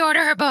like,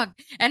 pre-order her book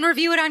and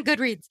review it on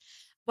Goodreads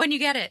when you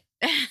get it.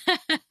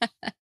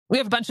 We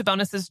have a bunch of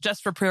bonuses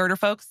just for pre-order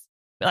folks.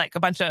 Like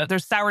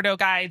there's sourdough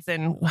guides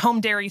and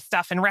home dairy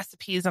stuff and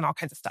recipes and all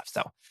kinds of stuff.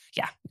 So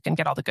yeah, you can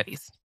get all the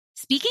goodies.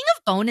 Speaking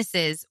of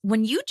bonuses,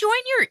 when you join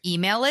your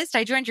email list,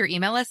 I joined your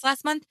email list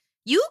last month,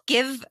 you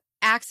give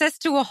access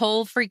to a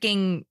whole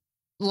freaking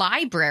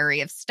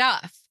library of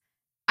stuff.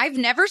 I've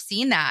never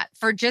seen that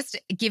for just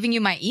giving you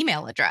my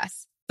email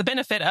address. The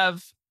benefit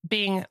of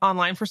being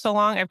online for so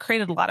long, I've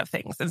created a lot of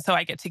things. And so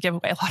I get to give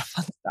away a lot of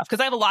fun stuff because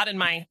I have a lot in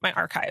my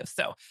archives.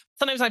 So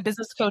sometimes my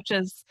business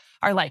coaches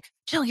are like,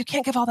 Jill, you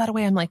can't give all that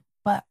away. I'm like,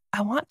 but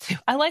I want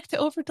to. I like to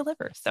over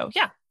deliver. So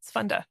yeah, it's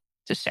fun to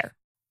share.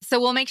 So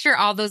we'll make sure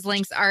all those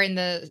links are in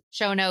the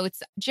show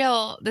notes.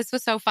 Jill, this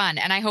was so fun.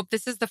 And I hope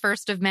this is the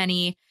first of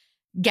many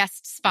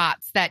guest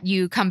spots that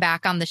you come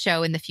back on the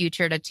show in the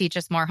future to teach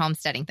us more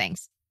homesteading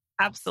things.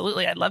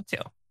 Absolutely. I'd love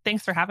to.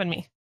 Thanks for having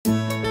me.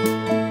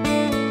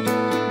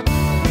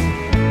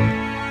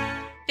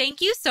 Thank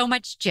you so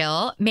much,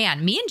 Jill.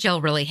 Man, me and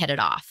Jill really hit it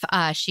off.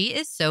 She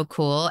is so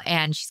cool,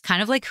 and she's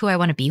kind of like who I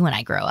want to be when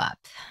I grow up.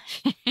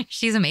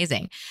 She's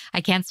amazing.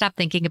 I can't stop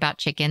thinking about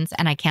chickens,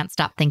 and I can't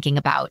stop thinking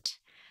about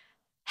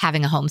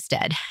having a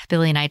homestead.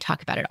 Billy and I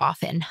talk about it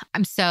often.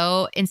 I'm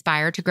so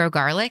inspired to grow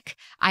garlic.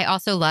 I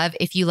also love,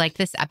 if you like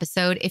this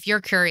episode, if you're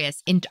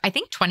curious, in I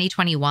think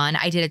 2021,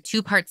 I did a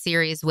 2-part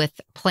series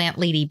with plant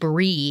lady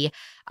Bree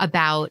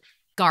about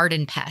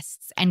garden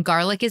pests. And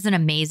garlic is an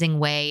amazing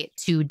way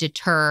to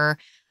deter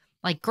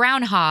like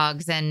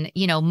groundhogs and,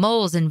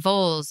 moles and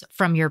voles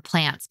from your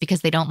plants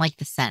because they don't like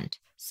the scent.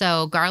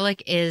 So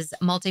garlic is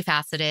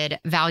multifaceted,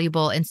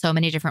 valuable in so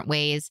many different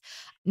ways.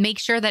 Make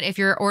sure that if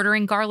you're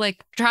ordering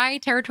garlic, try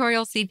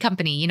Territorial Seed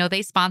Company.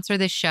 They sponsor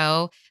this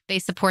show. They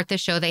support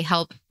this show. They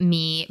help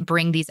me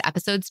bring these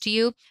episodes to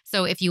you.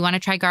 So if you want to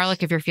try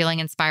garlic, if you're feeling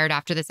inspired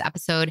after this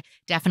episode,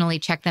 definitely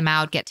check them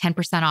out. Get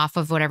 10% off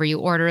of whatever you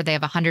order. They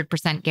have a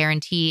 100%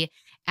 guarantee.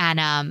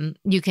 And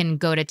you can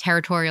go to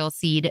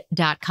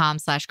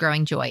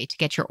territorialseed.com/growingjoy to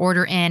get your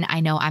order in. I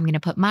know I'm going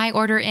to put my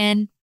order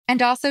in. And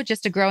also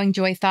just a growing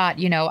joy thought,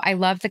 I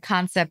love the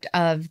concept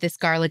of this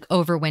garlic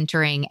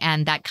overwintering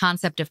and that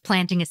concept of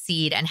planting a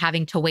seed and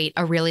having to wait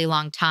a really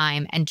long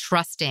time and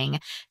trusting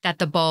that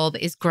the bulb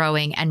is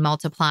growing and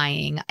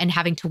multiplying and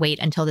having to wait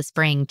until the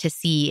spring to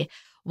see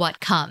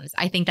what comes.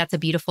 I think that's a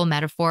beautiful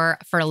metaphor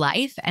for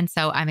life. And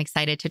so I'm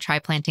excited to try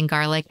planting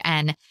garlic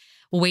and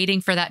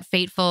waiting for that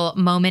fateful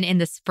moment in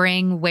the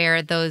spring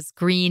where those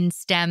green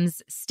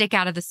stems stick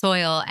out of the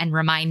soil and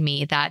remind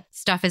me that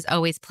stuff is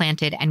always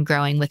planted and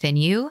growing within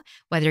you,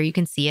 whether you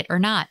can see it or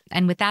not.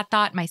 And with that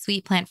thought, my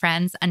sweet plant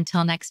friends,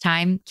 until next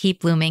time,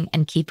 keep blooming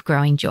and keep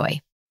growing joy.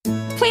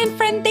 Plant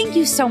friend, thank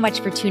you so much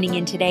for tuning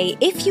in today.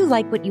 If you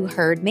like what you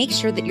heard, make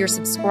sure that you're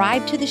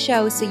subscribed to the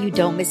show so you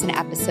don't miss an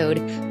episode.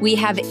 We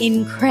have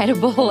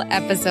incredible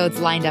episodes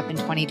lined up in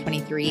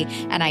 2023,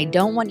 and I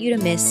don't want you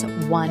to miss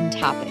one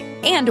topic.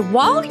 And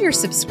while you're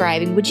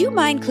subscribing, would you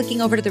mind clicking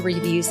over to the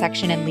review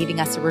section and leaving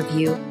us a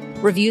review?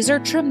 Reviews are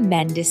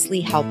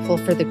tremendously helpful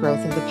for the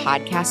growth of the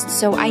podcast,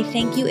 so I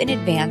thank you in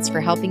advance for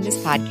helping this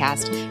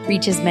podcast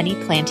reach as many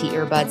planty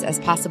earbuds as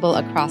possible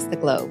across the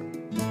globe.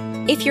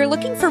 If you're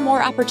looking for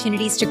more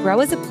opportunities to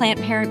grow as a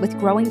plant parent with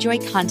Growing Joy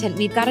content,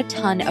 we've got a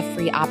ton of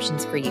free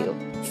options for you.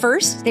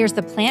 First, there's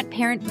the Plant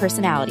Parent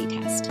Personality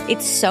Test.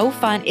 It's so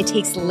fun. It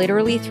takes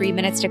literally 3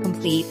 minutes to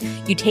complete.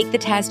 You take the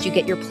test, you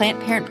get your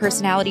Plant Parent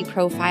Personality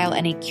profile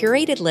and a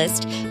curated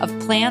list of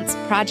plants,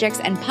 projects,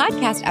 and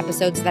podcast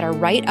episodes that are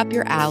right up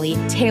your alley,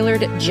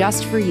 tailored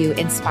just for you,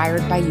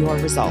 inspired by your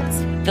results.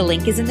 The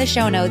link is in the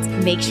show notes.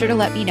 Make sure to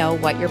let me know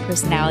what your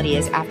personality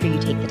is after you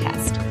take the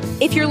test.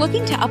 If you're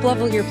looking to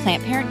uplevel your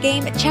plant parent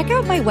game, check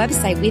out my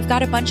website. We've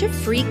got a bunch of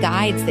free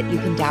guides that you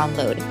can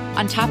download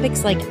on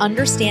topics like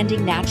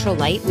understanding natural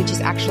light, which is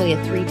actually a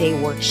 3-day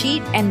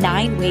worksheet, and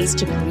 9 ways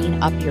to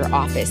green up your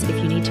office if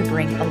you need to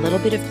bring a little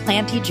bit of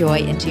planty joy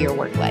into your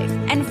work life.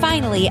 And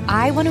finally,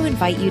 I want to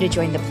invite you to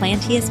join the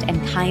plantiest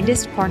and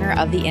kindest corner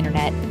of the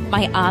internet,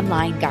 my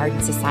online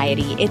garden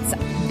society. It's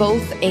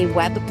both a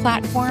web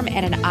platform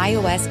and an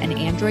iOS and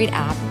Android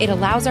app. It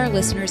allows our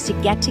listeners to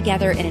get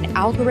together in an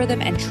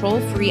algorithm and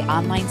troll-free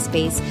online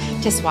space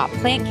to swap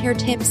plant care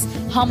tips,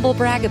 humble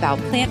brag about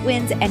plant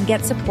wins, and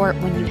get support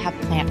when you have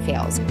plant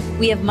fails.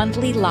 We have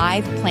monthly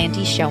live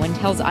planty show and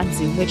tells on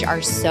Zoom, which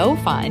are so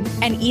fun,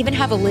 and even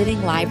have a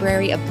living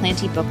library of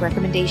planty book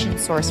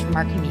recommendations sourced from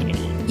our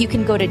community. You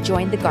can go to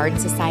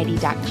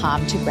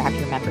jointhegardensociety.com to grab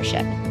your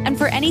membership. And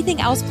for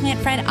anything else, plant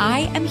friend,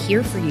 I am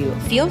here for you.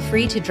 Feel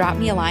free to drop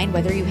me a line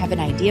whether you have an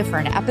idea for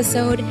an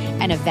episode,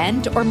 an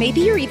event, or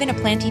maybe you're even a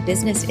planty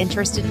business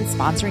interested in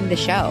sponsoring the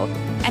show.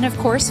 And of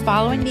course,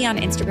 following me on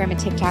Instagram and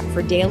TikTok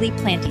for daily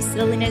planty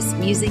silliness,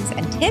 musings,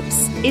 and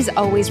tips is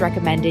always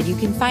recommended. You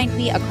can find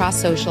me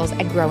across socials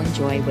at Growing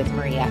Joy with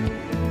Maria.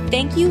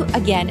 Thank you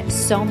again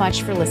so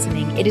much for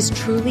listening. It is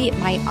truly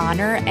my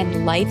honor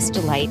and life's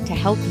delight to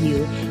help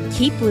you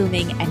keep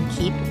blooming and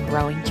keep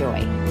growing joy.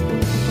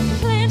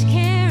 Plant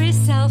care is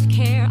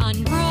self-care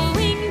on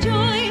Growing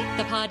Joy,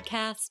 the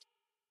podcast.